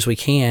as much as we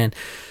can,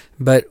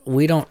 but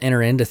we don't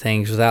enter into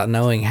things without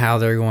knowing how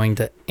they're going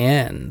to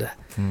end.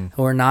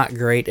 We're not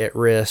great at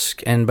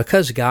risk, and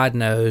because God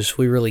knows,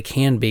 we really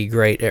can be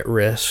great at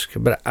risk.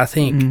 But I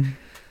think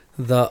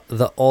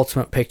the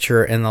ultimate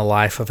picture in the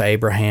life of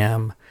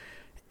Abraham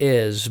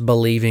is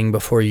believing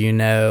before you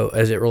know,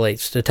 as it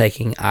relates to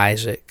taking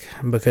Isaac,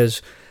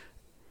 because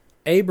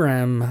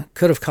Abraham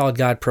could have called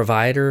God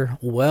provider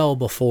well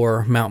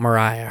before Mount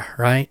Moriah,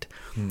 right?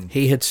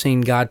 He had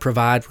seen God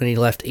provide when he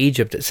left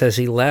Egypt. It says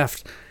he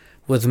left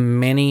with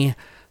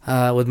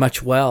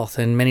much wealth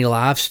and many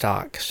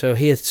livestock. So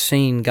he had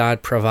seen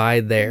God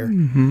provide there.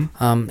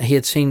 He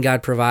had seen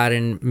God provide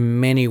in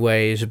many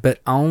ways, but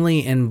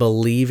only in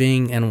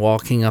believing and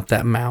walking up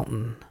that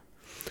mountain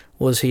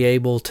was he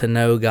able to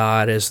know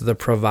God as the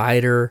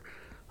provider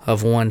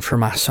of one for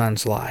my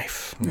son's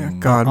life. Yeah,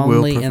 God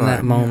only will provide. In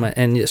that moment.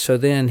 And so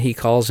then he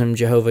calls him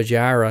Jehovah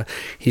Jireh.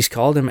 He's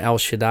called him El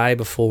Shaddai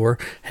before.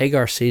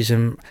 Hagar sees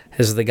him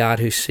as the God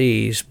who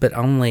sees, but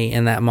only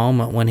in that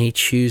moment when he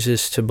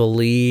chooses to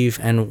believe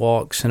and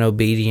walks in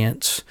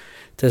obedience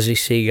does he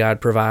see God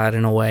provide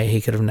in a way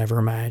he could have never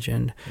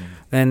imagined.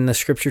 And the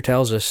scripture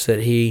tells us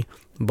that he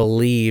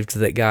believed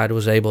that God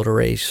was able to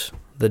raise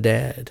the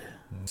dead.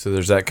 So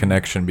there's that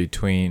connection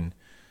between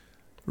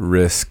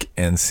risk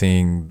and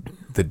seeing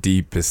the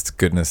deepest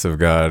goodness of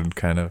God,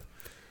 kind of.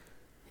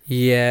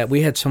 Yeah,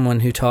 we had someone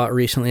who taught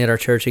recently at our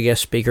church, a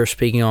guest speaker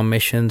speaking on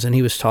missions, and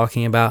he was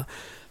talking about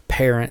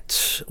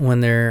parents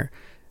when their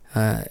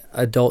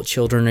adult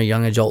children or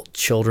young adult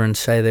children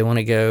say they want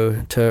to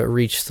go to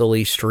reach the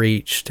least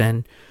reached,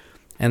 and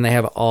they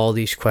have all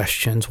these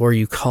questions. Were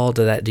you called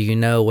to that? Do you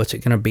know? What's it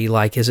going to be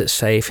like? Is it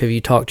safe? Have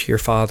you talked to your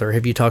father?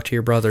 Have you talked to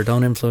your brother?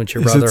 Don't influence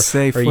your brother. Is it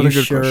safe? Are what you a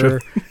good sure?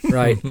 question.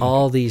 Right.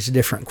 All these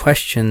different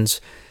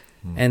questions.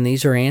 And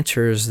these are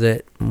answers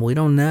that we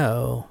don't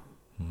know,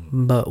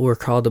 but we're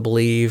called to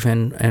believe,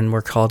 and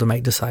we're called to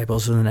make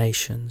disciples of the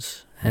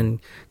nations. And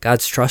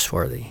God's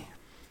trustworthy.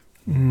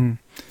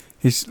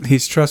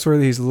 He's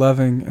trustworthy, he's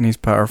loving, and he's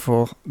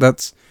powerful.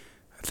 That's,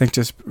 I think,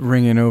 just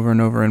ringing over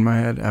and over in my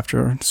head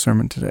after our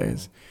sermon today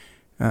is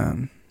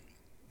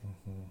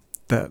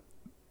that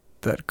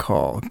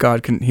call.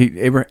 God can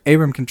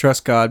Abram can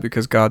trust God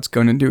because God's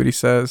going to do what he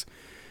says,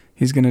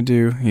 he's going to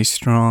do. He's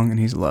strong and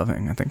he's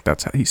loving. I think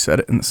that's how he said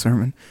it in the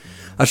sermon.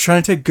 I was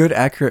trying to take good,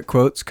 accurate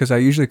quotes because I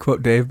usually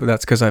quote Dave, but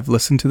that's because I've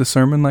listened to the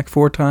sermon like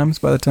 4 times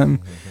by the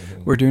time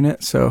we're doing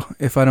it. So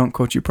if I don't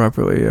quote you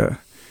properly,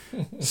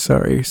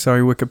 sorry,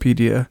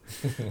 Wikipedia.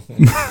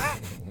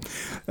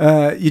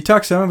 You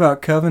talked some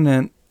about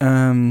covenant.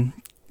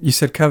 You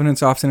said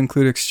covenants often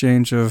include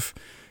exchange of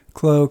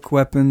cloak,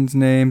 weapons,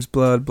 names,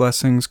 blood,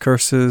 blessings,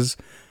 curses,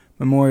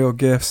 memorial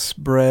gifts,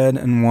 bread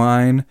and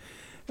wine,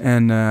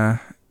 and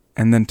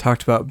then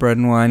talked about bread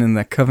and wine and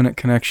the covenant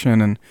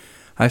connection. And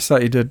I just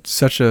thought you did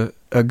such a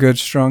good,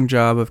 strong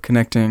job of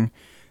connecting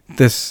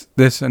this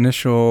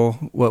initial,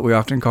 what we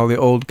often call the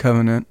old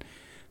covenant,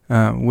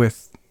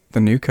 with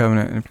the new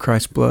covenant of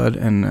Christ's blood.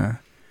 And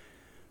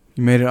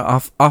you made it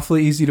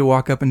awfully easy to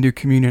walk up and do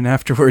communion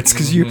afterwards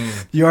because you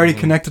already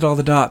connected all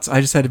the dots.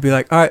 I just had to be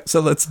like, all right, so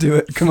let's do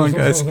it. Come on,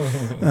 guys.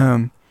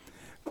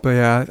 But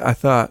yeah, I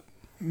thought,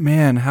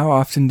 man, how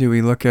often do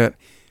we look at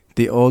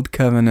the old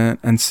covenant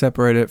and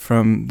separate it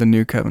from the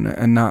new covenant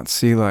and not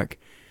see like,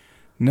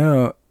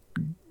 no,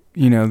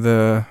 we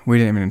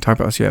didn't even talk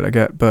about this yet,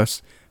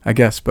 I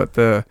guess, but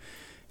the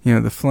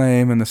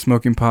flame and the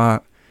smoking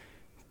pot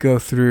go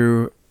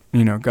through,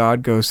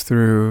 God goes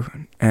through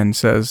and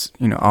says,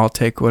 I'll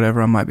take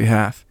whatever on my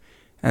behalf.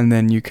 And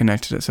then you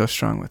connected it so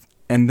strong with,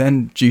 and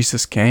then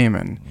Jesus came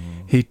and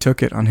he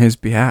took it on his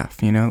behalf,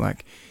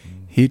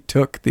 he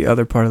took the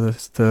other part of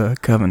the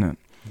covenant.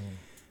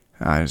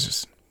 I was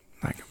just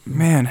like,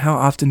 man, how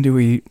often do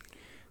we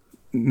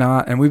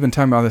not, and we've been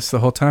talking about this the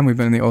whole time we've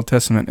been in the Old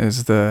Testament,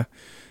 is the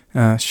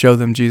Show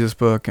Them Jesus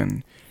book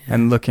and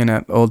looking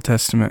at Old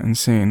Testament and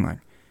seeing like,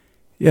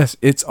 yes,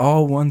 it's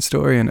all one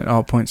story and it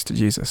all points to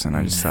Jesus. And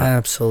I just thought,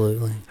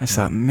 absolutely. I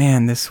thought,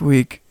 man, this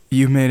week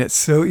you made it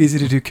so easy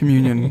to do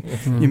communion.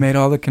 You made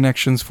all the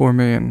connections for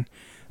me, and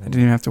I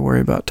didn't even have to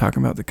worry about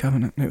talking about the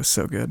covenant. It was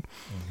so good.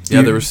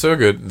 Yeah, they were so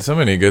good. So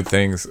many good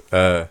things.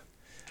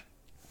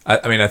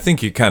 I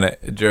think you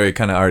Joey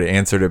kind of already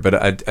answered it, but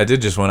I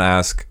did just want to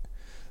ask,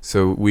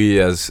 so we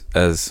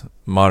as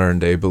modern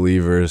day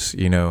believers,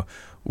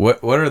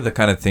 what are the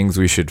kind of things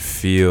we should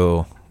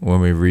feel when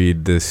we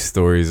read these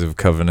stories of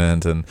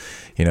covenant, and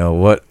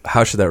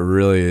how should that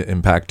really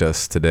impact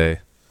us today?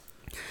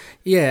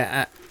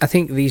 Yeah, I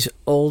think these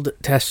Old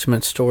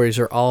Testament stories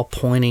are all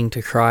pointing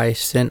to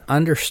Christ and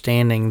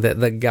understanding that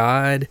the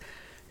God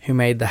who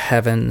made the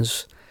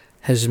heavens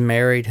has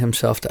married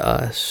himself to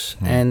us.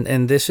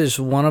 And this is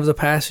one of the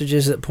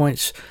passages that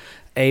points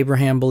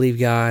Abraham believed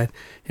God.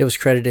 It was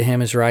credited to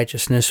him as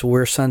righteousness.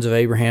 We're sons of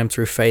Abraham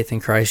through faith in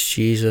Christ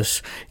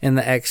Jesus. In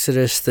the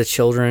Exodus, the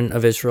children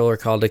of Israel are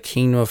called a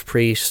kingdom of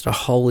priests, a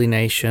holy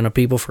nation, a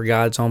people for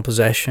God's own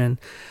possession.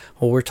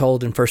 Well, we're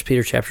told in 1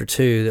 Peter chapter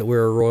 2 that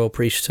we're a royal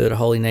priesthood, a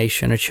holy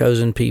nation, a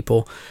chosen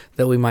people,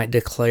 that we might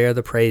declare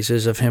the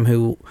praises of him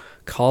who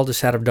called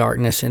us out of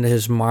darkness into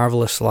his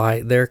marvelous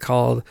light. They're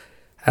called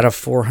out of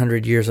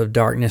 400 years of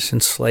darkness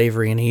and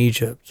slavery in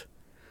Egypt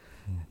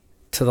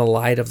to the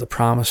light of the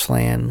promised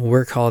land.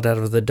 We're called out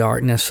of the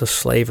darkness of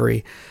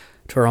slavery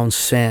to our own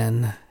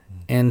sin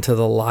into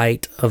the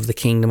light of the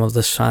kingdom of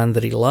the Son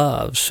that he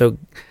loves. So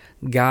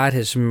God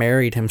has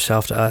married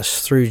himself to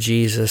us through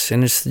Jesus,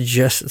 and it's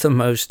just the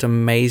most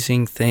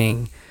amazing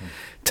thing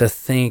to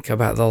think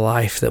about the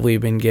life that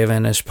we've been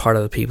given as part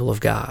of the people of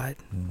God.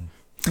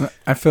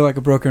 I feel like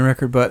a broken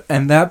record,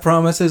 and that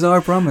promise is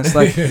our promise.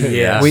 Like,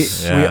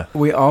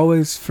 we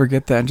always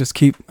forget that and just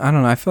keep, I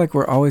don't know, I feel like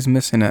we're always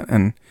missing it,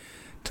 and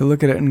to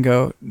look at it and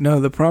go, no,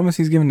 the promise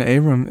he's given to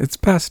Abram, it's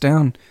passed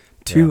down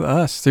to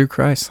us through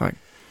Christ. Like,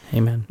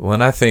 amen. Well,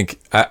 and I think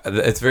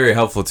it's very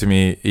helpful to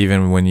me,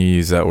 even when you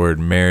use that word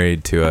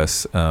married to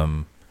us.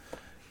 I've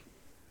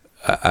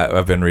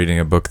been reading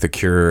a book, The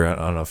Cure. I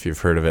don't know if you've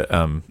heard of it,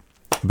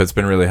 but it's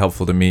been really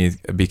helpful to me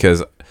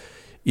because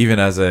even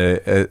as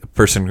a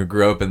person who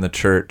grew up in the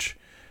church,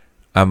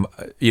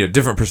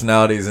 different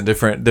personalities and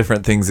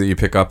different things that you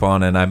pick up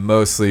on, and I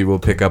mostly will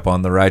pick up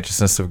on the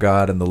righteousness of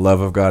God, and the love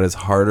of God is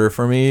harder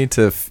for me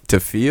to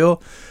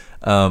feel.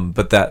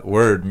 But that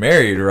word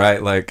married,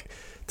 right? Like,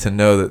 to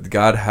know that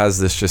God has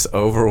this just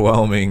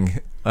overwhelming,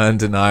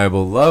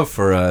 undeniable love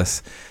for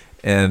us,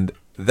 and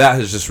that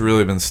has just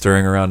really been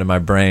stirring around in my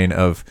brain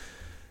of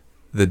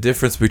the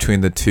difference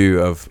between the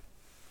two of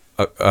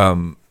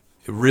it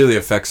really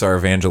affects our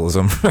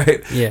evangelism,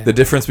 right? Yeah. The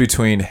difference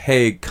between,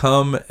 hey,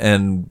 come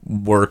and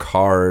work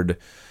hard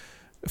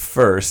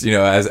first,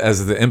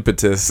 as the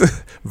impetus,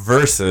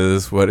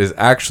 versus what is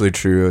actually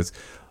true is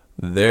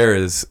there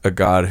is a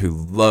God who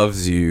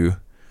loves you,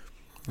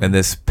 and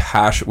this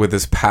with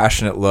this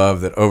passionate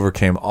love that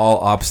overcame all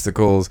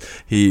obstacles.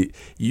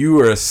 You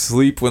were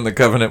asleep when the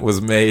covenant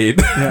was made.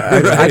 Yeah,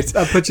 right?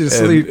 I put you to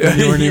sleep and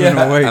you weren't even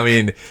awake. I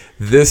mean,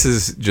 this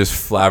is just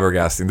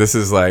flabbergasting. This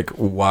is like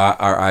why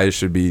our eyes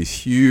should be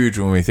huge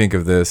when we think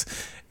of this,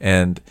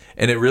 and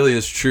it really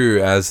is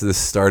true as the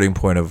starting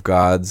point of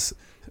God's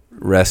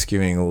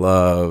rescuing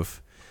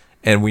love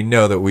and we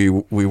know that we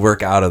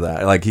work out of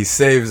that. Like he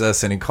saves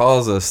us and he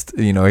calls us,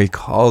 he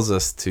calls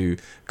us to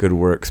good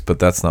works, but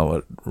that's not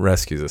what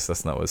rescues us.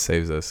 That's not what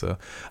saves us. So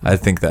I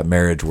think that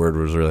marriage word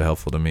was really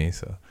helpful to me.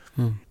 So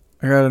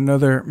I got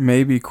another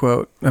maybe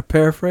quote, a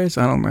paraphrase.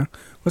 I don't know.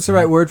 What's the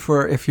right word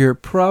for if you're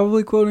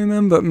probably quoting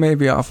them, but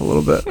maybe off a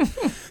little bit?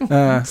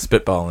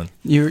 Spitballing.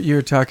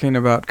 You're talking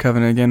about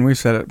covenant again. We've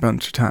said it a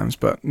bunch of times,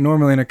 but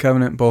normally in a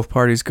covenant, both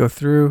parties go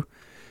through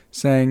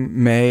saying,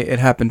 may it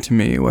happen to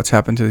me what's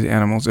happened to the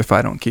animals if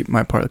I don't keep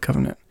my part of the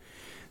covenant.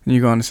 And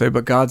you go on to say,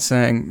 but God's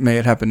saying, may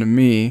it happen to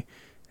me.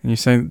 And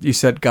you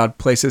said God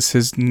places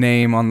his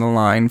name on the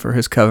line for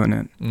his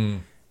covenant,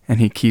 and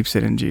he keeps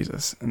it in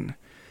Jesus. And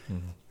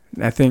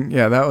I think,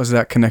 that was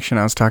that connection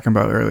I was talking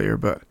about earlier,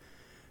 but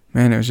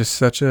man, it was just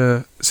such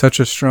a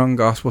strong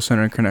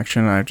gospel-centered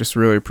connection. I just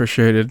really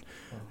appreciated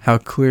how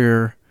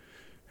clear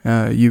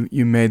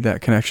you made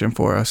that connection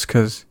for us,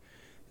 because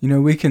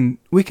we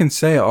can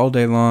say all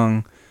day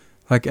long,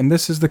 like, and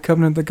this is the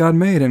covenant that God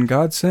made, and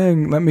God's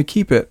saying, let me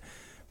keep it.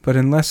 But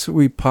unless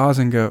we pause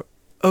and go,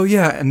 oh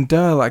yeah, and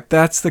duh, like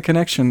that's the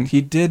connection.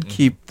 He did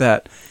keep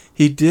that.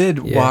 He did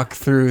walk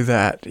through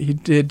that. He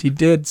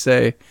did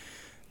say,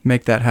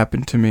 make that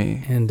happen to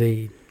me.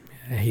 Indeed.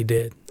 Yeah, he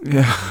did.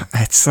 Yeah.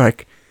 It's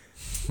like,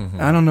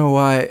 I don't know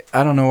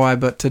why,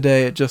 but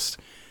today it just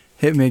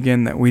hit me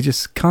again that we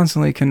just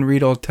constantly can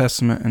read Old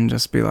Testament and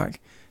just be like,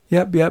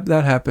 yep,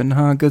 that happened,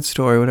 huh? Good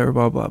story, whatever,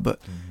 blah, blah. But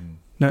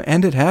no,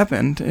 and it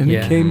happened, and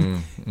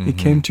it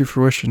came to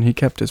fruition. He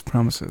kept his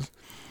promises.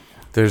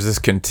 There's this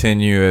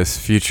continuous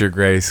future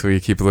grace we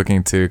keep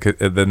looking to.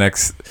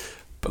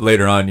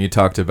 Later on, you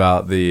talked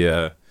about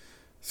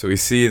so we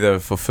see the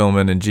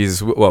fulfillment in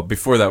Jesus. Well,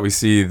 before that, we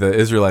see the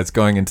Israelites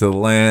going into the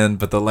land,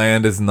 but the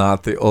land is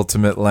not the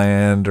ultimate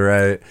land,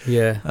 right?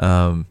 Yeah.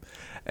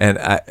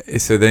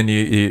 So then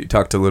you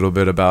talked a little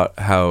bit about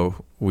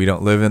how we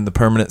don't live in the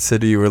permanent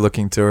city. We're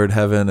looking toward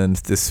heaven and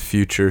this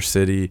future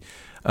city.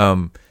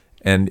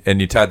 And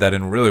you tied that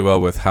in really well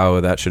with how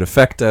that should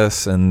affect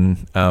us.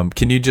 And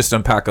can you just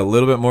unpack a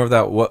little bit more of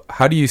that?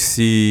 How do you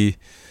see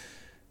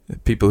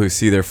people who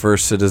see their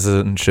first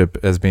citizenship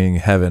as being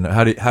heaven?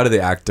 How do they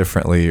act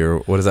differently, or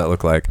what does that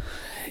look like?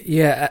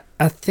 Yeah,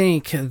 I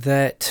think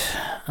that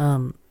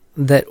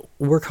that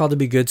we're called to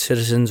be good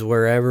citizens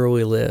wherever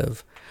we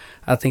live.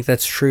 I think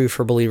that's true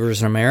for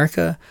believers in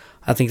America.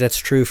 I think that's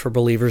true for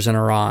believers in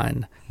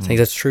Iran. I think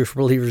that's true for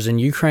believers in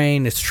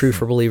Ukraine. It's true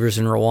for believers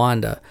in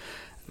Rwanda.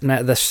 And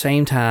at the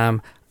same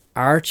time,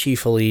 our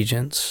chief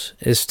allegiance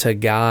is to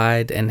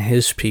guide and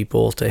his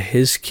people to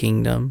his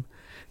kingdom.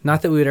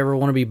 Not that we would ever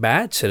want to be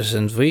bad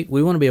citizens. We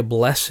want to be a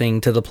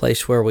blessing to the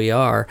place where we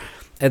are.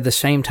 At the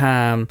same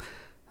time,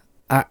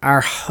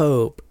 our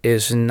hope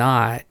is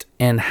not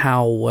in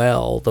how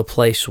well the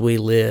place we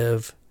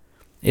live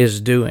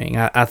is doing.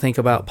 I think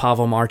about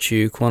Pavel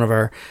Marchuk, one of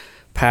our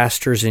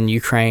pastors in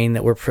Ukraine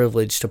that we're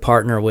privileged to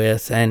partner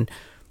with, and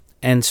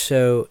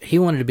so he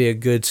wanted to be a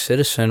good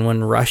citizen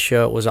when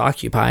Russia was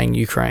occupying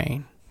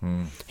Ukraine.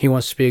 He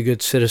wants to be a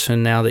good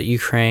citizen now that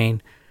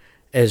Ukraine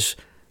has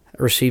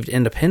received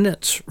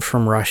independence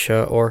from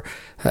Russia or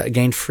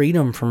gained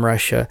freedom from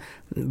Russia.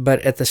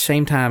 But at the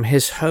same time,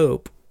 his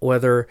hope,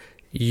 whether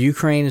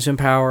Ukraine is in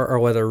power or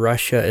whether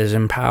Russia is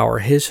in power,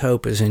 his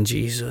hope is in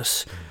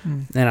Jesus.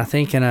 And I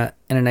think in a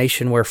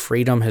nation where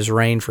freedom has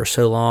reigned for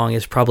so long,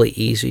 it's probably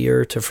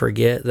easier to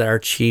forget that our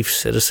chief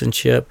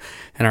citizenship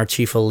and our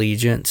chief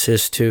allegiance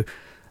is to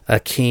a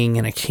king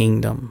and a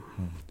kingdom.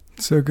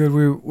 So good.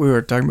 We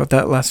were talking about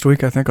that last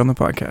week, I think, on the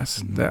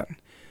podcast. That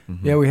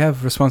we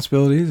have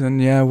responsibilities,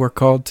 and we're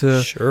called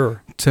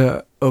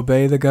to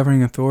obey the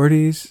governing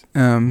authorities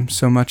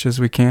so much as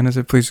we can as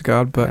it pleases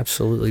God, but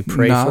absolutely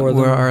pray not for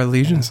them. Where our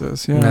allegiance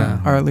is.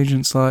 Our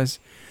allegiance lies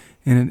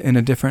in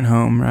a different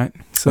home, right?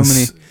 So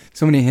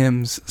many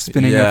hymns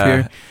spinning up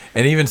here,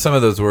 and even some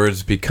of those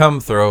words become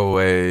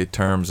throwaway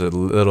terms a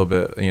little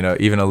bit.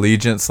 Even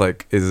allegiance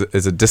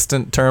is a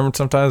distant term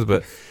sometimes,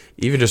 but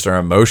even just our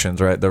emotions,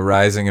 right? The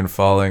rising and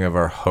falling of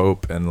our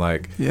hope, and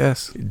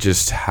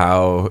just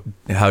how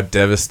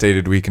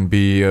devastated we can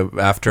be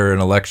after an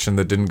election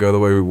that didn't go the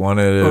way we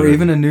wanted, or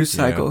even a news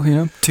cycle.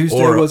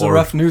 Tuesday was a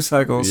rough news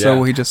cycle, so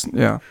we just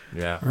All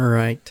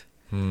right.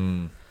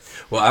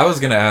 Well, I was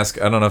going to ask,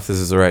 I don't know if this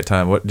is the right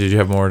time. What did you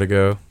have more to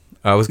go?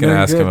 I was going to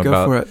ask him about.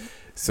 Go for it.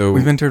 So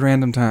we've entered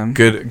random time.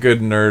 Good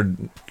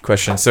nerd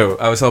question. So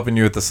I was helping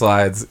you with the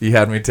slides. You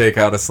had me take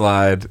out a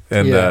slide,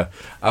 and I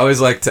always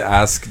like to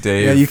ask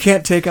Dave. Yeah, you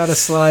can't take out a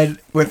slide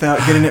without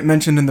getting it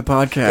mentioned in the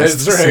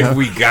podcast. That's right. So.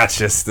 We got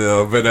you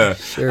still, but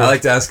sure. I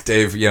like to ask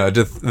Dave.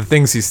 Just the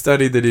things he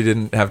studied that he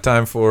didn't have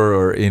time for,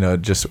 or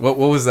just what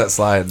was that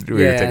slide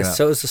we were taking out?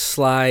 So it was a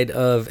slide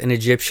of an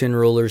Egyptian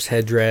ruler's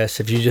headdress.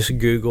 If you just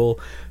Google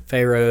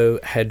Pharaoh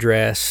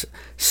headdress,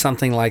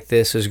 something like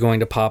this is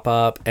going to pop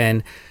up,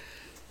 and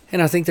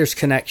I think there's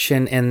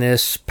connection in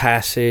this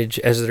passage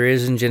as there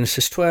is in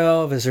Genesis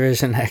 12, as there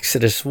is in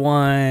Exodus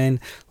 1,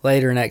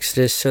 later in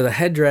Exodus. So the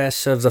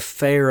headdress of the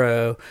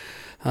Pharaoh,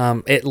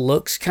 it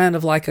looks kind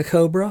of like a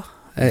cobra.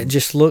 It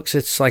just looks,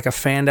 it's like a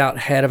fanned out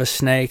head of a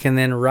snake, and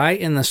then right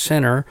in the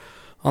center,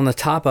 on the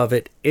top of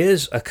it,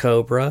 is a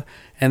cobra,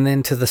 and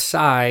then to the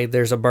side,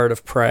 there's a bird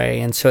of prey.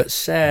 And so it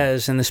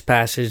says in this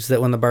passage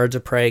that when the birds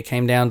of prey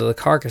came down to the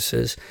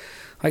carcasses,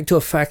 like to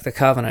affect the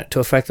covenant, to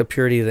affect the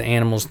purity of the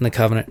animals in the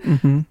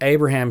covenant,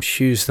 Abraham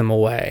shoos them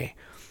away.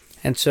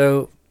 And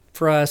so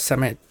for us, I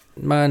mean,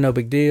 no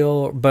big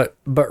deal, but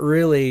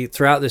really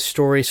throughout this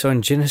story, so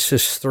in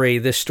Genesis 3,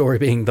 this story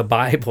being the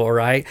Bible,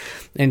 right?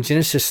 In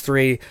Genesis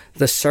 3,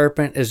 the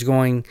serpent is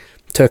going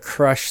to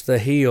crush the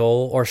heel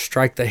or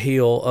strike the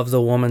heel of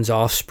the woman's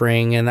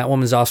offspring, and that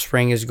woman's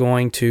offspring is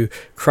going to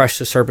crush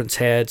the serpent's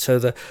head. So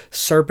the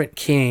serpent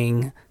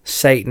king,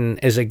 Satan,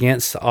 is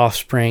against the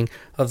offspring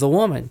of the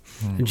woman.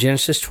 In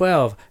Genesis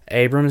 12,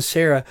 Abram and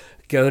Sarah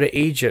go to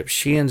Egypt.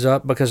 She ends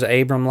up, because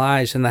Abram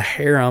lies, in the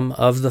harem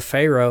of the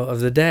Pharaoh of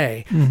the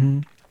day.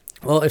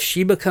 Well, if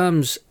she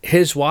becomes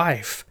his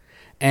wife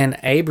and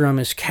Abram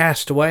is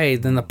cast away,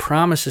 then the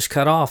promise is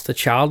cut off. The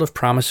child of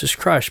promise is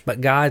crushed.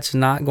 But God's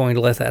not going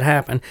to let that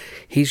happen.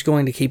 He's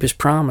going to keep his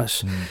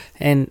promise.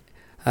 And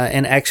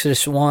in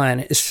Exodus 1,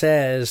 it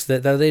says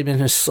that though they'd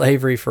been in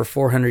slavery for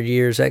 400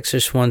 years,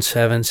 Exodus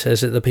 1:7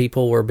 says that the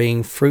people were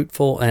being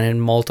fruitful and had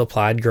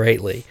multiplied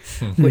greatly,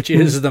 which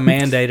is the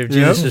mandate of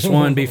Genesis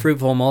 1, be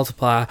fruitful and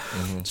multiply.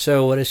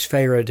 So what does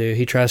Pharaoh do?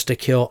 He tries to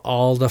kill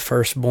all the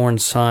firstborn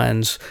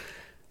sons,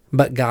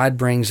 but God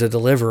brings a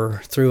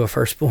deliverer through a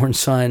firstborn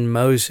son,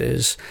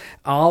 Moses.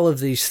 All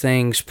of these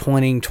things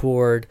pointing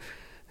toward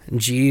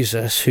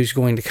Jesus, who's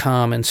going to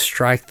come and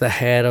strike the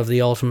head of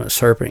the ultimate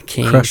serpent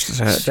king, Crush his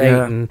head,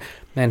 Satan,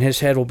 and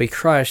his head will be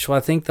crushed. Well,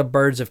 I think the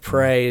birds of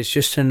prey is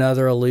just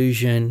another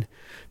allusion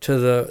to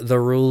the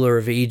ruler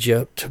of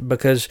Egypt,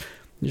 because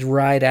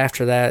right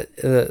after that,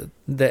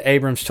 the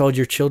Abrams told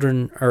your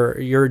children or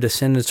your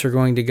descendants are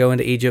going to go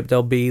into Egypt.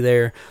 They'll be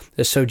there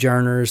as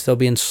sojourners. They'll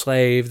be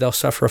enslaved. They'll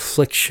suffer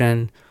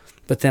affliction,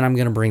 but then I'm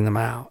going to bring them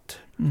out.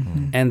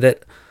 And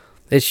that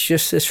it's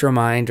just this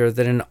reminder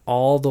that in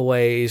all the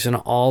ways and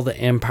all the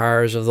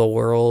empires of the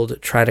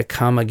world try to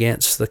come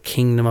against the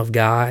kingdom of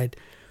God,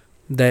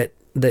 that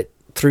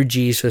through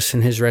Jesus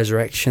and his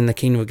resurrection, the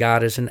kingdom of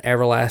God is an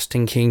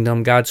everlasting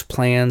kingdom. God's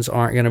plans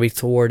aren't going to be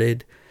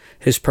thwarted.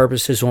 His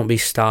purposes won't be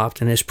stopped,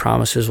 and his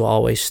promises will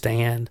always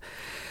stand.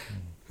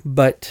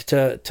 But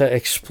to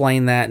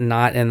explain that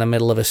not in the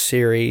middle of a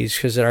series,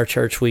 because at our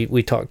church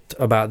we talked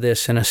about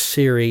this in a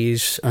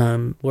series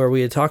where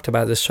we had talked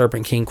about this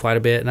Serpent King quite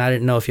a bit, and I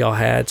didn't know if y'all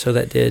had, so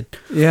that did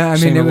seem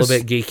a little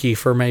bit geeky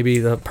for maybe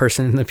the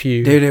person in the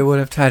pew. Dude, it would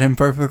have tied in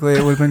perfectly.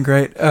 It would have been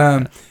great.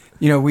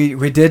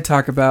 We did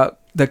talk about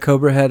the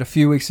cobra head a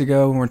few weeks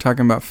ago when we were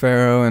talking about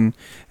Pharaoh, and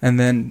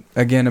then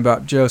again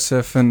about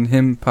Joseph and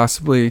him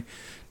possibly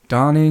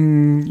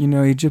donning,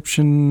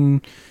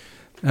 Egyptian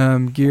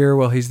gear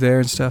while he's there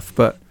and stuff.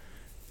 But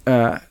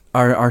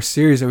our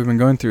series that we've been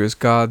going through is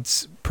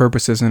God's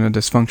purposes in a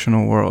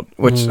dysfunctional world,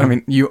 which I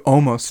mean, you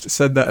almost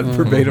said that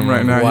verbatim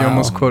right now. Wow. You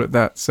almost quoted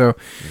that. So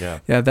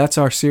yeah, that's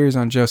our series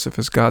on Joseph,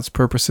 is God's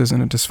purposes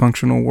in a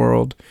dysfunctional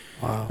world.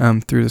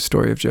 Wow. Through the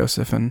story of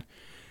Joseph, and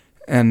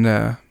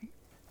I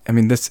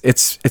mean,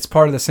 it's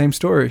part of the same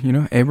story,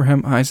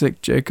 Abraham,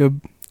 Isaac,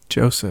 Jacob,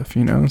 Joseph,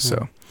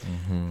 so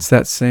it's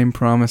that same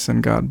promise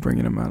and God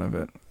bringing him out of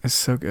it. It's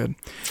so good.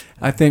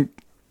 I think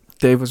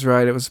Dave was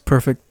right. It was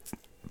perfect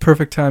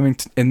timing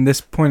in this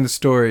point of the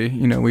story.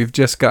 We've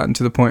just gotten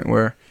to the point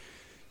where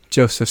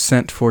Joseph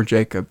sent for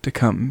Jacob to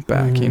come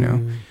back,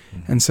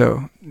 and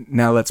so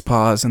now let's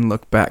pause and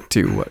look back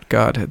to what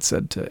God had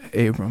said to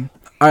Abram.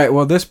 All right.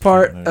 Well, this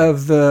part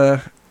of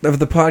the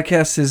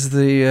podcast is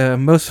the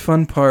most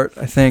fun part,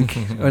 I think,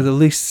 or the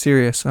least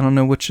serious. I don't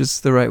know which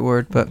is the right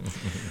word, but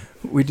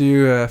we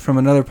do from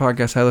another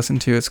podcast I listen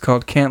to. It's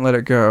called Can't Let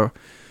It Go.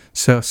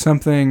 So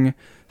something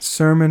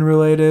sermon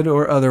related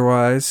or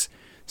otherwise.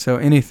 So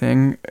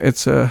anything.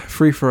 It's a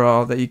free for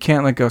all that you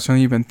can't let go.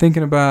 Something you've been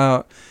thinking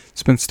about,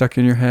 it's been stuck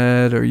in your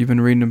head, or you've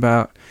been reading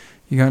about.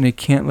 You got any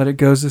can't let it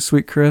goes this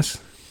week, Chris?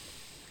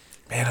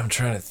 Man, I'm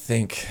trying to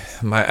think.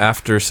 My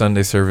after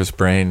Sunday service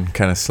brain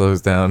kind of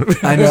slows down.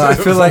 I know. I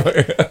feel like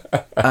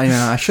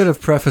I should have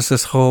prefaced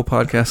this whole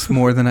podcast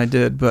more than I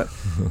did. But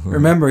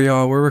remember,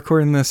 y'all, we're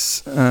recording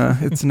this.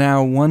 It's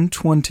now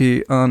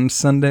 1:20 on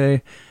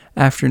Sunday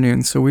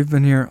afternoon. So we've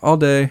been here all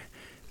day.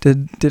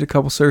 Did a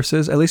couple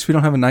services. At least we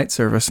don't have a night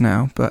service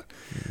now. But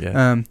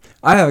I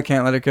have a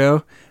can't let it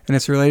go, and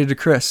it's related to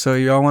Chris. So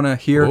y'all want to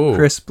hear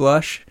Chris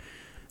blush?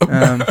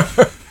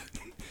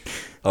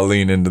 I'll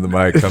lean into the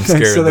mic. I'm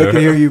scared. So they can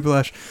hear you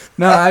blush.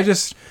 No, I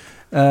just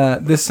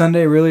this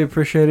Sunday really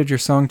appreciated your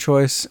song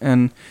choice,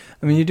 and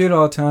I mean you do it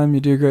all the time.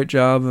 You do a great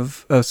job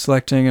of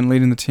selecting and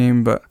leading the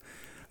team, but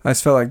I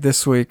just felt like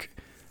this week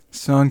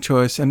song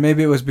choice, and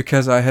maybe it was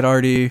because I had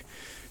already,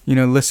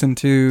 listened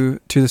to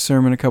the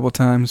sermon a couple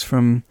times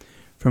from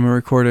a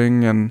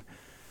recording,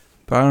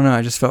 but I don't know.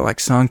 I just felt like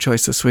song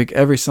choice this week.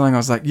 Every song I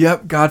was like,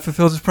 "Yep, God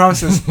fulfills His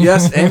promises.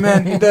 Yes,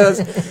 Amen, He does."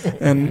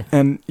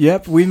 And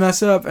yep, we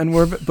mess up,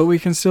 but we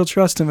can still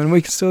trust Him, and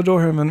we can still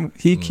adore Him, and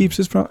He keeps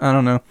His promise. I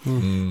don't know.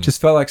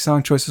 Just felt like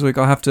song choice this week.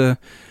 I'll have to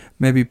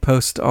maybe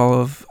post all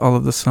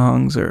of the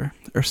songs or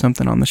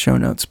something on the show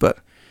notes. But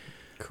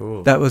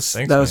cool. That was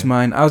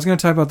mine. I was gonna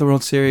talk about the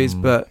World Series,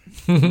 but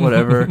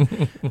whatever.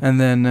 And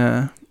then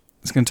I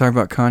was gonna talk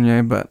about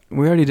Kanye, but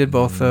we already did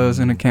both those,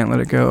 and I can't let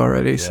it go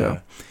already. Yeah. So,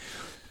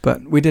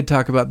 but we did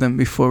talk about them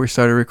before we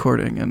started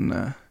recording,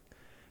 and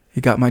he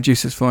got my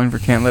juices flowing for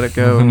 "Can't Let It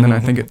Go," and then I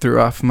think it threw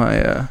off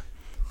my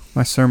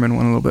my sermon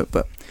one a little bit.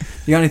 But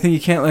you got anything you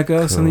can't let go?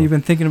 Cool. Something you've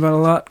been thinking about a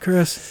lot,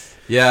 Chris?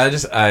 Yeah,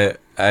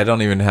 I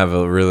don't even have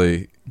a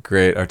really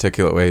great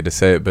articulate way to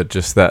say it, but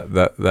just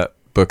that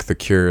book, The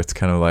Cure, it's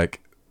kind of like,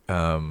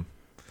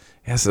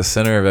 it's the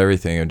center of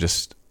everything. And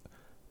just,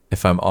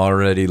 if I'm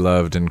already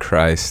loved in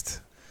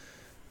Christ,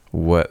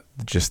 what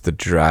just the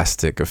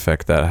drastic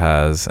effect that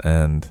has,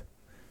 and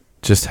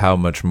just how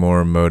much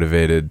more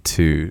motivated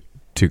to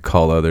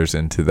call others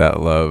into that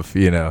love,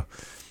 yeah,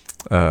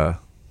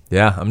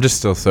 I'm just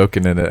still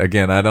soaking in it.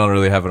 Again, I don't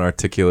really have an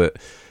articulate,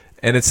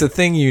 and it's a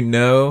thing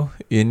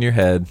in your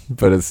head,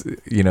 but it's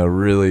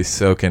really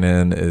soaking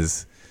in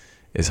is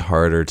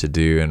harder to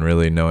do, and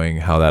really knowing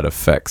how that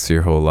affects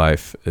your whole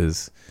life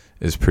is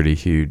pretty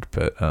huge.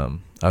 But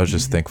I was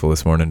just thankful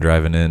this morning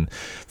driving in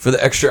for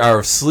the extra hour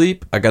of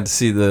sleep. I got to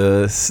see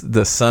the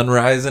sun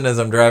rising as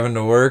I'm driving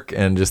to work,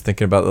 and just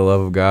thinking about the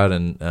love of God,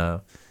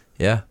 and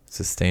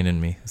sustaining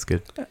me. It's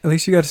good. At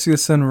least you got to see the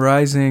sun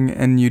rising,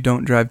 and you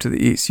don't drive to the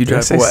east. You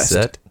drive west.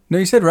 Set? No,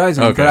 you said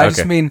rising. Okay, but I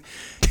just mean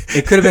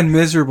it could have been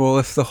miserable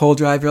if the whole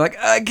drive you're like,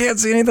 I can't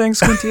see anything,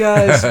 squinty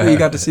eyes. But you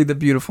got to see the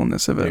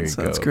beautifulness of it,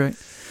 so that's great.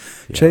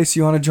 Yeah. Chase,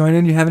 you want to join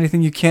in? You have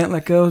anything you can't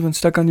let go? Has been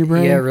stuck on your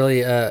brain? Yeah,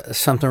 really.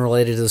 Something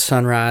related to the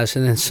sunrise,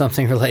 and then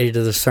something related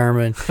to the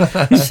sermon. So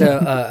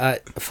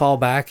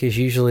fallback is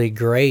usually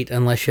great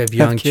unless you have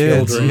young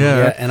children.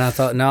 Yeah. And I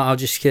thought, no,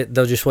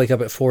 they'll just wake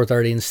up at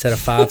 4:30 instead of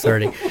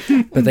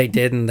 5:30. But they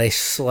didn't. They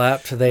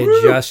slept. They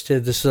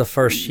adjusted. This is the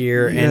first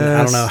year, and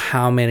I don't know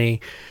how many.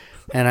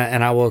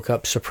 And I woke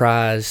up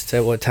surprised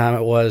at what time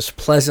it was.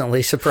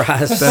 Pleasantly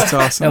surprised. That's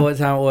awesome. At what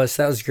time it was.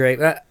 That was great.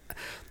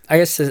 I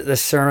guess the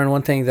sermon,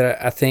 one thing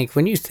that I think,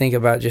 when you think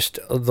about just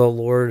the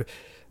Lord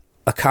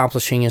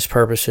accomplishing his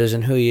purposes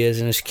and who he is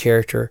and his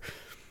character,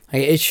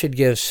 it should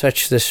give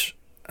such this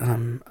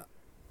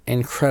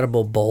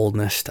incredible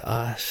boldness to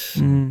us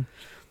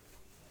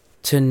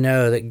to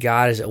know that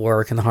God is at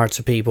work in the hearts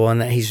of people,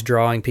 and that he's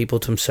drawing people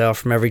to himself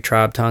from every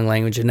tribe, tongue,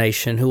 language, and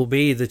nation, who will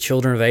be the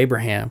children of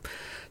Abraham.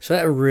 So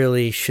that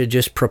really should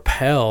just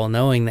propel,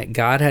 knowing that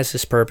God has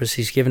this purpose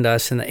he's given to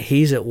us, and that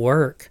he's at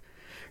work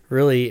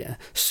really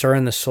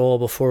stirring the soul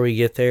before we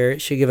get there. It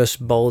should give us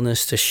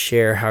boldness to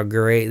share how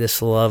great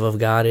this love of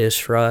God is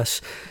for us.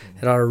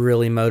 It ought to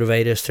really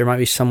motivate us. There might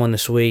be someone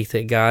this week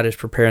that God is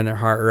preparing their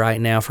heart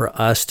right now for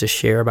us to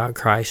share about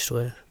Christ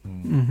with.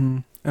 Mm-hmm.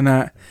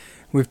 And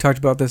we've talked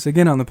about this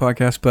again on the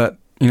podcast, but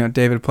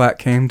David Platt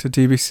came to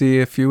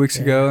TBC a few weeks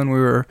ago, and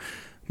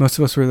most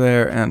of us were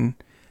there, and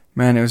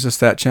man, it was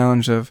just that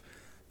challenge of,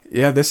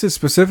 this is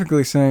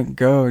specifically saying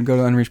go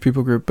to Unreached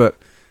People Group,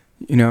 but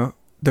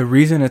the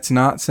reason it's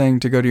not saying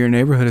to go to your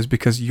neighborhood is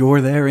because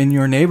you're there in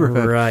your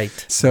neighborhood.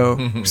 Right. So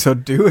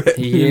do it.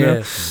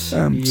 Yes.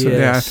 Yes.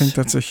 So I think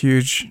that's a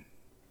huge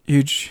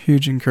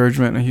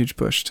encouragement and a huge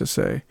push to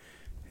say,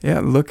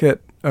 look at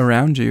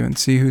around you and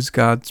see who's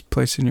God's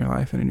placed in your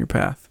life and in your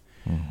path.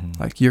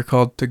 Mm-hmm. Like, you're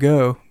called to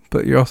go,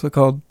 but you're also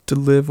called to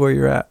live where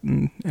you're at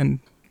and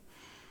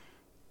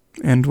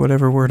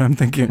whatever word I'm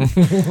thinking.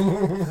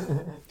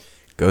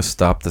 Go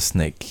stop the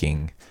Snake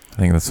King. I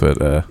think that's what...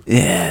 Go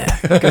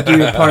do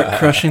your part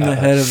crushing the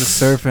head of the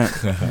serpent.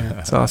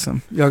 That's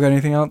awesome. Y'all got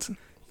anything else?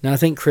 No, I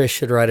think Chris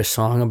should write a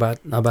song about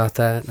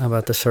that,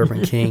 about the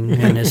Serpent King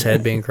and his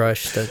head being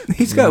crushed.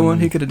 He's got one.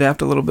 He could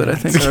adapt a little bit, I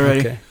think,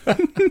 already.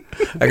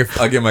 Okay.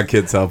 I'll get my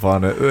kids' help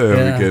on it.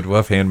 It'll be good. We'll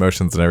have hand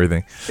motions and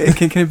everything.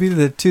 Can it be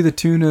to the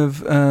tune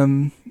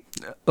of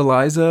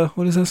Eliza?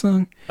 What is that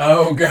song?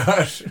 Oh,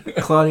 gosh.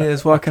 Claudia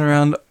is walking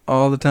around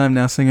all the time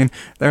now singing,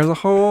 "There's a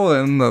hole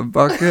in the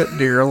bucket,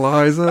 dear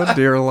Eliza,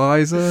 dear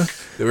Eliza."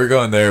 We're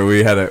going there.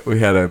 We had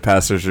a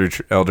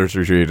pastor's elders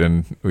retreat,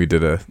 and we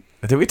did a...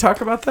 Did we talk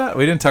about that?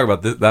 We didn't talk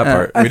about that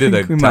part. We did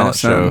a talent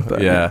show.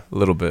 A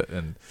little bit.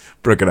 And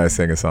Brooke and I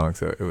sang a song,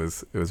 so it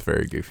was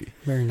very goofy.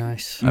 Very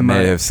nice. I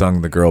may have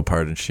sung the girl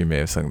part, and she may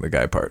have sung the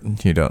guy part.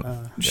 And you don't.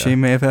 She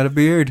may have had a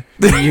beard.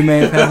 You may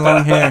have had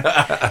long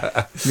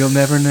hair. You'll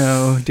never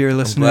know, dear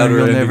listener. I'm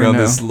glad you'll never on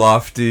know. This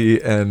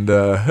lofty and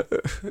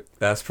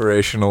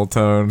aspirational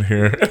tone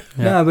here.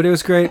 Yeah, but it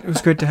was great. It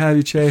was great to have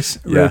you, Chase.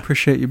 Really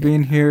appreciate you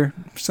being here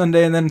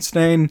Sunday and then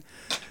staying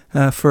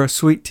for a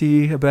sweet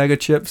tea, a bag of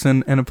chips,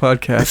 and a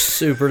podcast.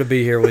 Super to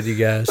be here with you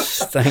guys.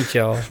 Thank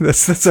y'all.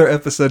 That's our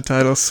episode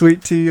title: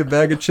 sweet tea, a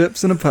bag of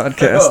chips, and a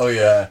podcast. Oh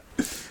yeah,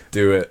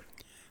 do it.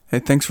 Hey,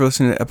 thanks for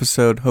listening to the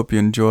episode. Hope you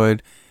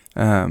enjoyed.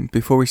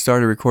 Before we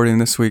started recording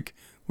this week,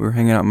 we were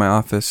hanging out in my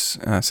office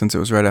since it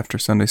was right after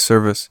Sunday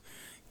service.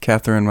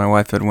 Catherine, my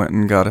wife, had went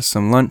and got us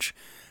some lunch.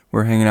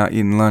 We're hanging out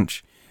eating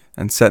lunch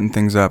and setting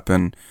things up,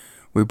 and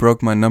we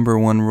broke my number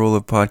one rule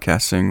of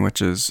podcasting,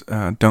 which is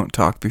don't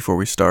talk before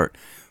we start.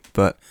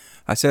 But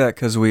I say that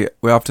because we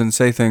often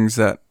say things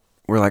that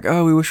we're like,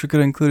 oh, we wish we could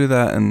have included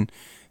that, and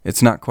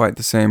it's not quite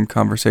the same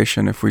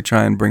conversation if we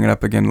try and bring it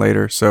up again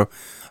later. So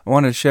I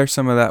wanted to share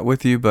some of that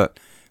with you, but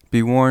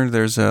be warned,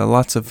 there's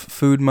lots of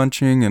food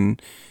munching,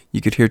 and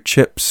you could hear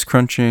chips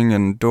crunching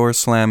and doors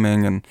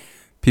slamming and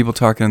people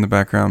talking in the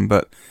background.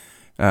 But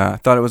I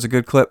thought it was a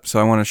good clip, so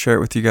I want to share it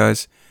with you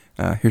guys.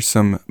 Here's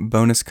some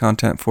bonus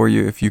content for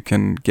you if you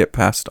can get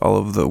past all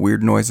of the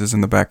weird noises in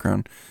the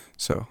background.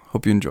 So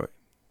hope you enjoy.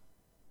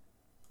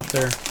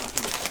 There.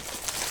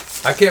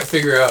 I can't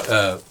figure out.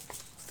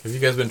 Have you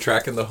guys been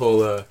tracking the whole?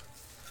 No,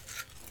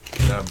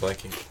 I'm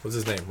blanking. What's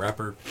his name?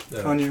 Rapper.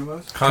 Kanye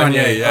West. Kanye.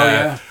 Yeah. Oh,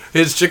 yeah.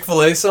 His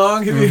Chick-fil-A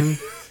song. Have you?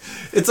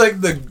 It's like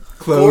the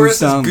Close chorus is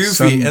down goofy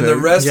Sunday. and the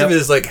rest Yep. of it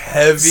is like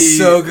heavy.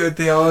 So good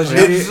theology.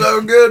 It's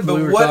so good, but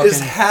We were what is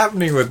talking-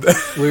 happening with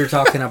that? We were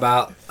talking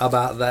about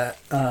that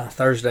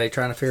Thursday,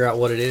 trying to figure out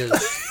what it is.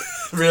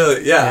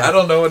 Really? Yeah, Yeah. I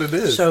don't know what it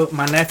is. So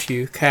my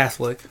nephew,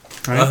 Catholic,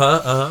 right?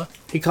 Uh-huh.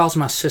 He calls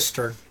my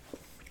sister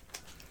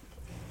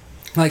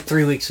like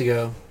 3 weeks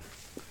ago.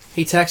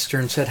 He texted her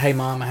and said, "Hey,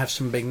 Mom, I have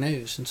some big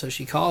news." And so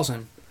she calls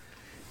him.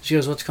 She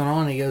goes, "What's going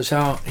on?" He goes,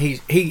 "How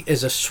he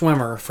is a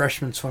swimmer, a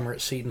freshman swimmer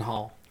at Seton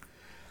Hall."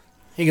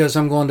 He goes,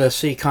 "I'm going to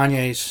see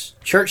Kanye's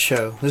church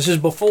show." This is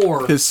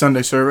before His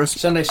Sunday service.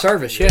 Sunday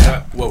service,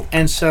 yeah. Whoa.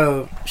 And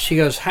so she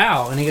goes,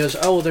 "How?" And he goes,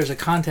 "Oh, well, there's a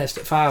contest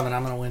at 5 and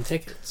I'm going to win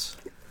tickets."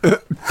 And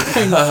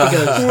he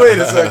goes, Wait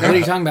a second. "What are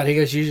you talking about?" He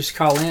goes, "You just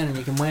call in and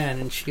you can win."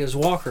 And she goes,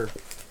 "Walker,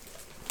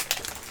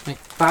 like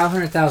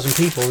 500,000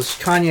 people. This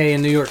is Kanye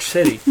in New York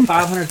City.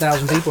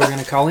 500,000 people are going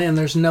to call in.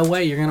 There's no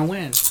way you're going to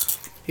win."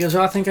 He goes,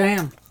 "Oh, I think I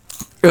am."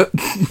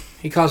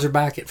 He calls her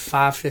back at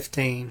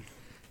 5:15.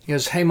 He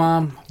goes, "Hey,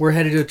 Mom, we're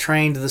headed to a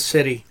train to the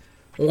city.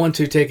 1,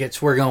 2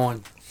 tickets. We're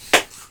going."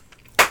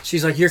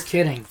 She's like, "You're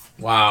kidding."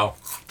 Wow.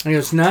 And he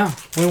goes, "No,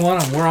 we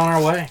want them. We're on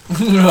our way."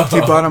 He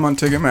bought him on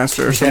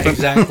Ticketmaster or Yeah, something.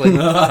 exactly.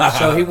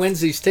 So he wins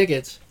these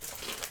tickets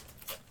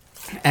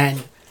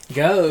and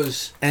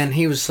goes, and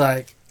he was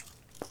like,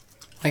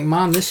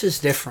 "Mom, this is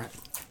different."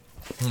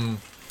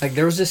 Like,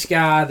 there was this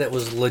guy that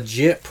was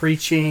legit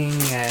preaching,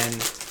 and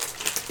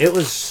it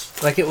was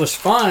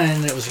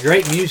fun. It was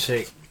great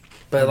music,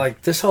 but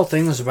like, this whole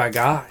thing was about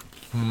God.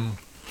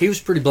 He was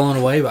pretty blown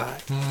away by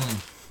it.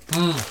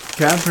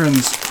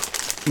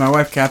 My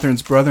wife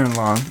Catherine's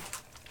brother-in-law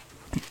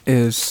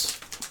is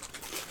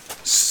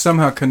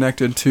somehow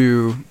connected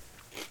to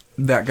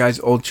that guy's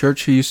old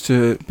church. He used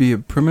to be a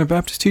Primitive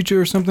Baptist teacher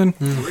or something.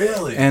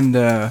 Really? And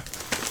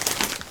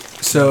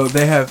so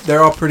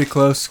they're all pretty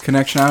close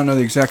connection. I don't know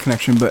the exact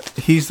connection, but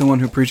he's the one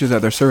who preaches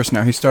at their service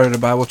now. He started a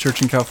Bible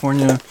church in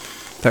California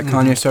that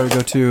Kanye started to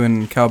go to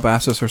in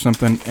Calabasas or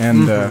something,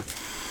 and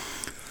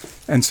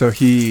so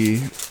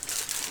he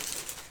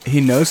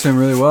knows him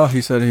really well.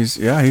 He said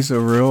he's a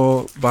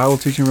real Bible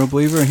teaching, real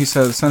believer. And he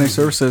said at Sunday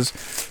services,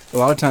 a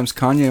lot of times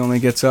Kanye only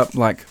gets up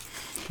like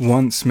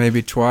once,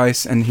 maybe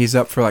twice, and he's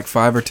up for like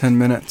 5 or 10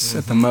 minutes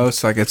at the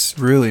most. Like, it's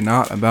really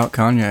not about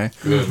Kanye,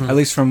 at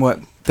least from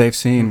what they've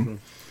seen.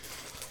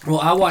 Well,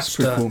 I watched It's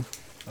pretty cool.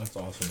 That's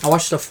awesome. I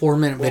watched a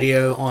 4-minute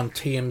video on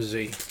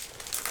TMZ.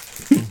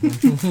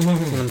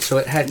 And so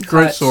it had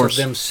Great cuts source.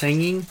 of them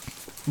singing,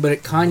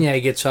 but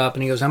Kanye gets up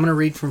and he goes, "I'm going to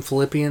read from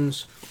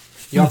Philippians.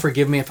 Y'all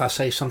forgive me if I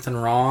say something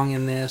wrong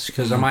in this,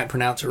 because I might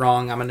pronounce it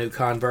wrong. I'm a new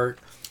convert."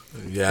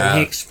 And he Yeah.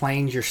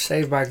 explains you're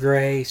saved by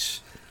grace,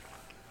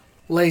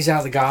 lays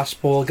out the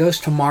gospel, goes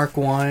to Mark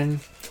 1.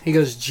 He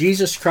goes,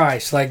 Jesus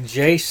Christ, like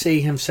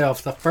JC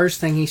himself, the first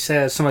thing he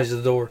says, somebody's at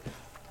the door.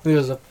 He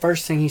goes, the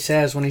first thing he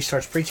says when he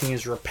starts preaching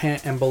is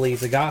repent and believe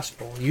the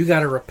gospel. You got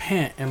to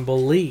repent and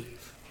believe.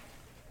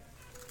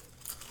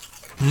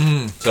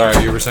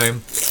 Sorry, you were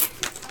saying?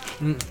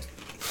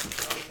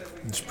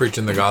 Just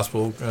preaching the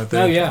gospel kind of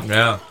thing? Oh, yeah.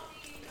 Yeah.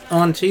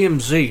 On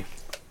TMZ.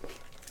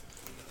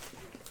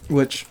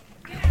 Which,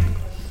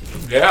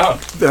 Yeah.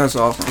 that's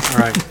awesome. All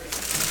right.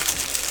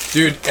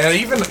 Dude, and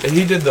even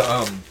he did the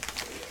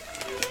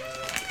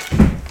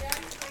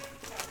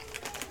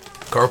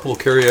carpool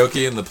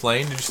karaoke in the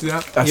plane. Did you see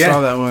that? I Yeah.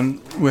 saw that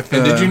one with.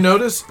 And did you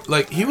notice,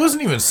 like, he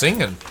wasn't even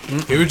singing.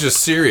 He was just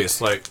serious.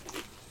 Like,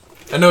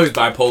 I know he's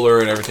bipolar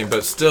and everything,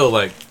 but still,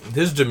 like,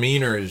 his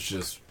demeanor is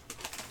just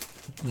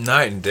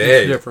night and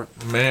day. It's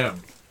different.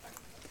 Man.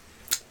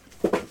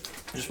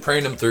 Just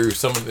praying him through,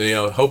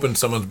 hoping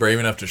someone's brave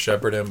enough to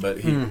shepherd him. But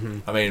he,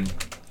 I mean,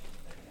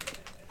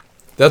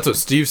 that's what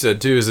Steve said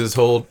too. Is his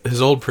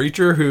old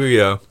preacher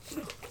who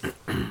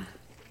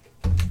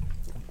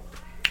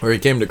where he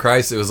came to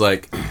Christ. It was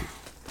like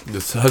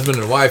this husband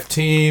and wife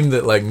team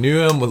that like knew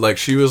him. With like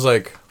she was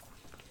like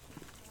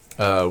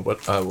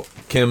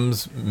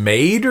Kim's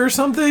maid or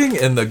something,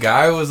 and the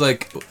guy was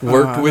like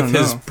worked I with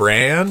don't his know.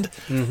 brand,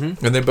 and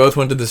they both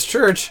went to this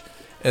church.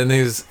 And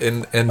he's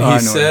and I know he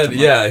what said,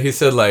 you're talking he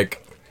said like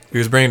he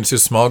was bringing it to a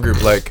small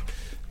group like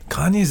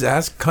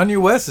Kanye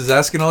West is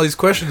asking all these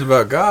questions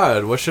about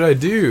God. What should I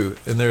do?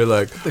 And they're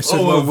like, said,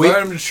 "Oh, well,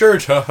 invite him to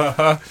church." Ha ha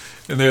ha.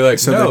 And they're like,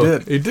 So "No, they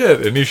did. he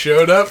did." And he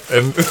showed up,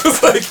 and it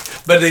was like,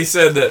 but they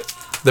said that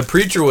the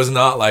preacher was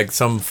not like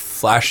some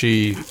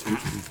flashy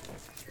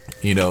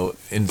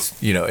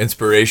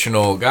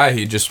inspirational guy.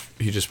 He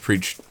just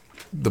preached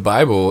the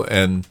Bible,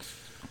 and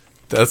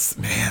that's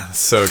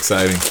so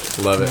exciting.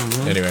 Love it.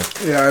 Mm-hmm. Anyway,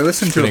 Yeah, I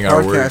listened to a Spreading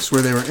our word. podcast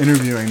where they were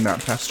interviewing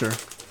that pastor.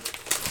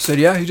 Said,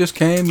 yeah, he just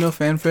came, no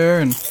fanfare,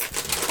 and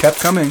kept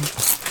coming.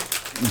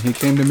 And he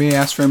came to me,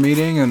 asked for a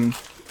meeting, and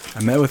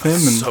I met with him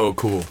and so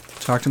cool.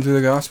 talked him through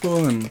the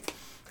gospel. And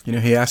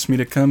he asked me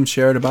to come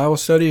share at a Bible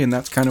study, and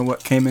that's kind of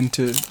what came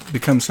into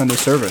become Sunday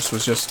service,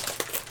 was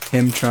just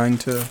him trying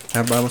to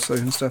have Bible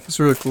studies and stuff. It's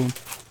really cool.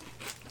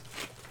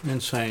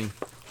 Insane.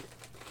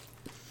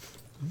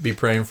 Be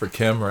praying for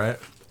Kim, right?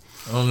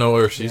 I don't know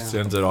where she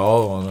stands at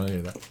all on any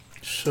of that.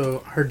 So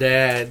her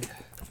dad, her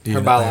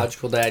Even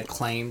biological dad,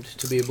 claimed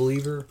to be a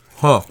believer.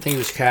 Huh. I think he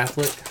was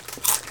Catholic.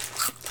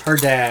 Her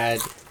dad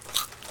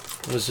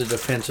was a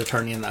defense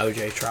attorney in the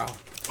OJ trial.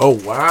 Oh,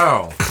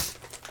 wow.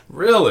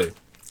 Really?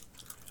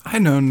 I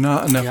know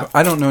not enough. Yep.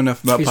 I don't know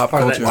enough about He's pop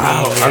part of that culture. team.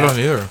 Wow, Yeah. I don't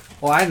either.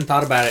 Well, I hadn't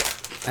thought about it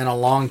in a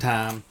long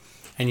time.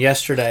 And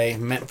yesterday,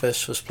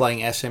 Memphis was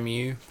playing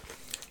SMU.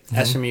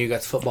 SMU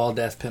got the football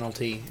death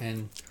penalty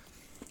in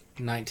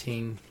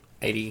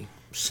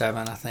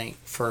 1987, I think,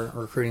 for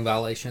recruiting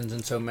violations.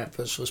 And so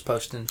Memphis was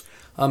posting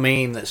a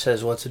meme that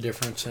says, what's the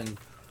difference in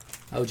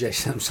O.J.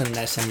 Simpson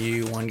and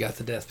SMU? One got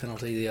the death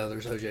penalty, the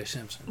other's O.J.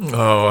 Simpson.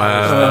 Oh,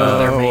 That was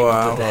their meme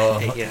wow. of the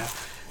day, yeah.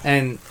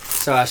 And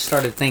so I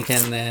started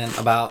thinking then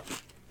about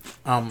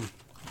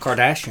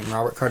Kardashian,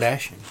 Robert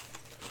Kardashian,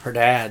 her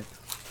dad.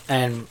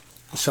 And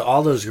so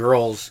all those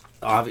girls,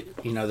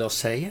 they'll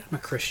say, yeah, I'm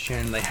a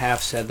Christian. They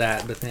have said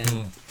that, but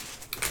then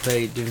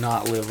they do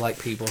not live like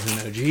people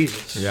who know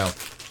Jesus. Yeah.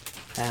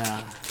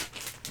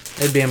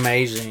 It'd be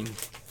amazing.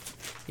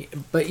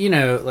 But,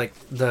 like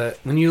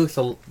when you look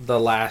at the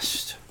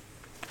last,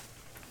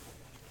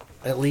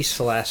 at least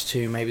the last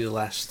two, maybe the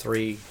last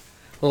three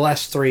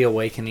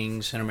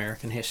awakenings in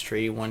American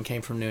history, one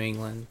came from New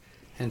England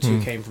and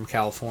two came from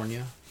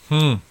California.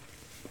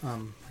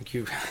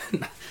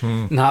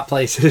 Not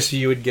places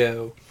you would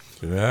go.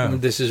 Yeah.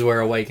 This is where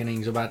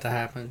awakening's about to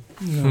happen.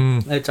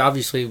 It's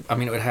obviously, it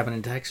would happen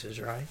in Texas,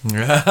 right?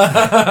 Yeah,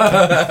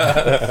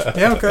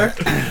 okay.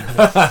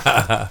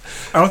 I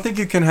don't think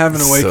you can have an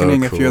So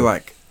awakening if cool. you're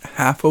like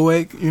half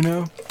awake,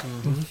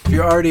 If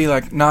you're already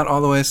like not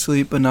all the way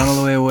asleep but not all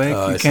the way awake,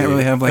 Oh, you I can't see.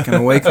 really have like an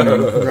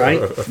awakening. Right?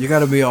 You got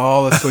to be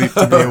all asleep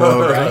to be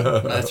awoke.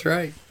 Right? That's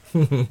right.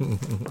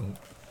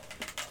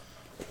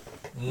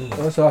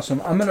 That's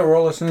awesome. I'm gonna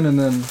roll us in and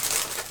then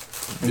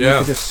we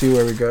can just see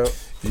where we go.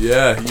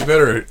 Yeah, you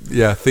better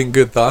think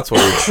good thoughts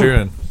while you're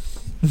chewing.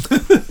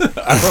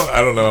 I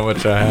don't know how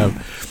much I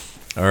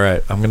have. All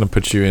right, I'm gonna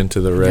put you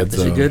into the red Is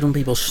zone. it good when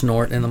people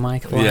snort in the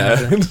mic? Yeah.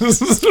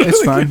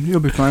 It's fine. You'll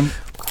be fine.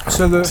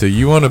 So So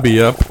you want to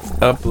be up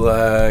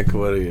like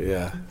what?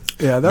 Yeah.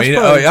 that's I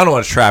probably, don't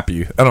want to trap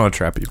you. it's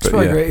But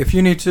probably yeah. great. If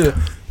you need to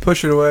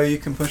push it away, you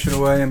can push it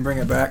away and bring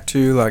it back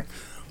to like.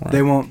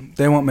 They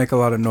won't make a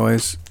lot of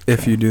noise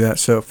if you do that.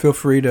 So feel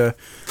free to.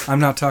 I'm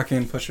not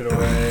talking. Push it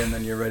away, and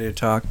then you're ready to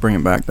talk. Bring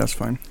it back. That's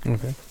fine.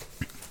 Okay.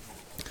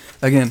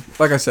 Again,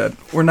 like I said,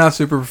 we're not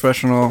super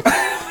professional.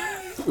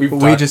 we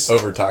just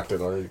over talked it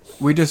already.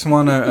 We just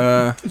want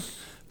to.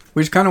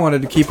 We just kind of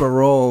wanted to keep a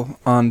roll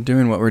on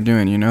doing what we're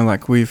doing.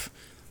 Like we're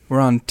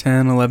on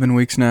 10, 11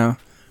 weeks now.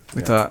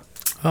 We thought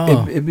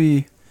it'd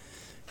be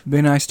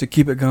nice to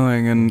keep it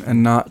going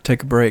and not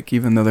take a break,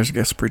 even though there's a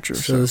guest preacher.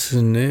 So this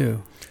is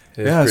new.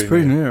 It's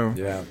pretty new.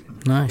 Yeah.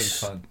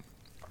 Nice.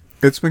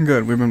 It's been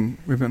good. We've been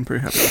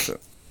pretty happy with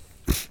it.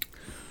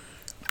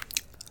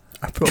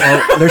 I feel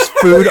there's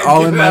food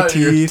all in my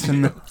teeth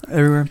and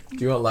everywhere. Do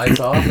you want lights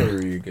off or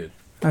are you good?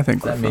 I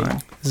think we're Is that me?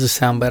 fine. Does it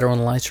sound better when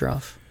the lights are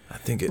off? I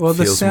think it Well,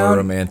 the feels more sound-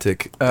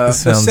 romantic.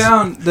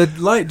 The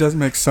light does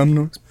make some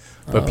noise.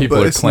 But people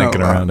But are it's not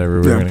clanking loud. around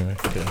everywhere Yeah. anyway.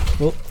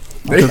 Well,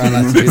 I'll try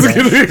not to do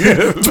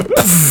that.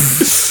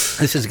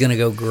 This is gonna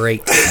go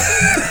great.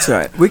 It's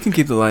alright. We can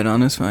keep the light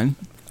on. It's fine.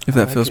 If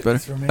that feels better.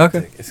 It's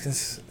romantic. Okay. It's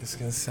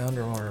gonna sound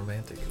more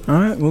romantic. All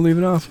right. We'll leave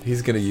it off.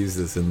 He's gonna use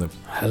this in the.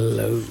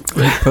 Hello.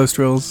 Post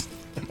rolls.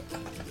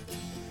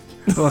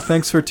 Well,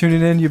 thanks for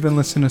tuning in. You've been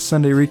listening to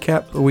Sunday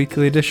Recap, a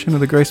weekly edition of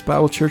the Grace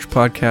Bible Church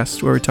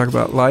podcast, where we talk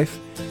about life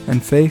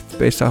and faith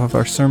based off of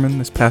our sermon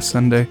this past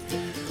Sunday.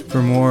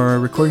 For more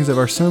recordings of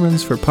our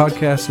sermons, for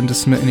podcasts, and to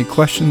submit any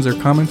questions or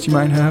comments you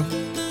might have,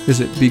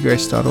 visit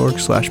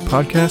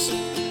bgrace.org/podcast.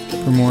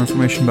 For more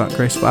information about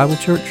Grace Bible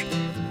Church,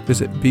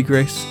 visit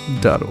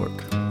bgrace.org.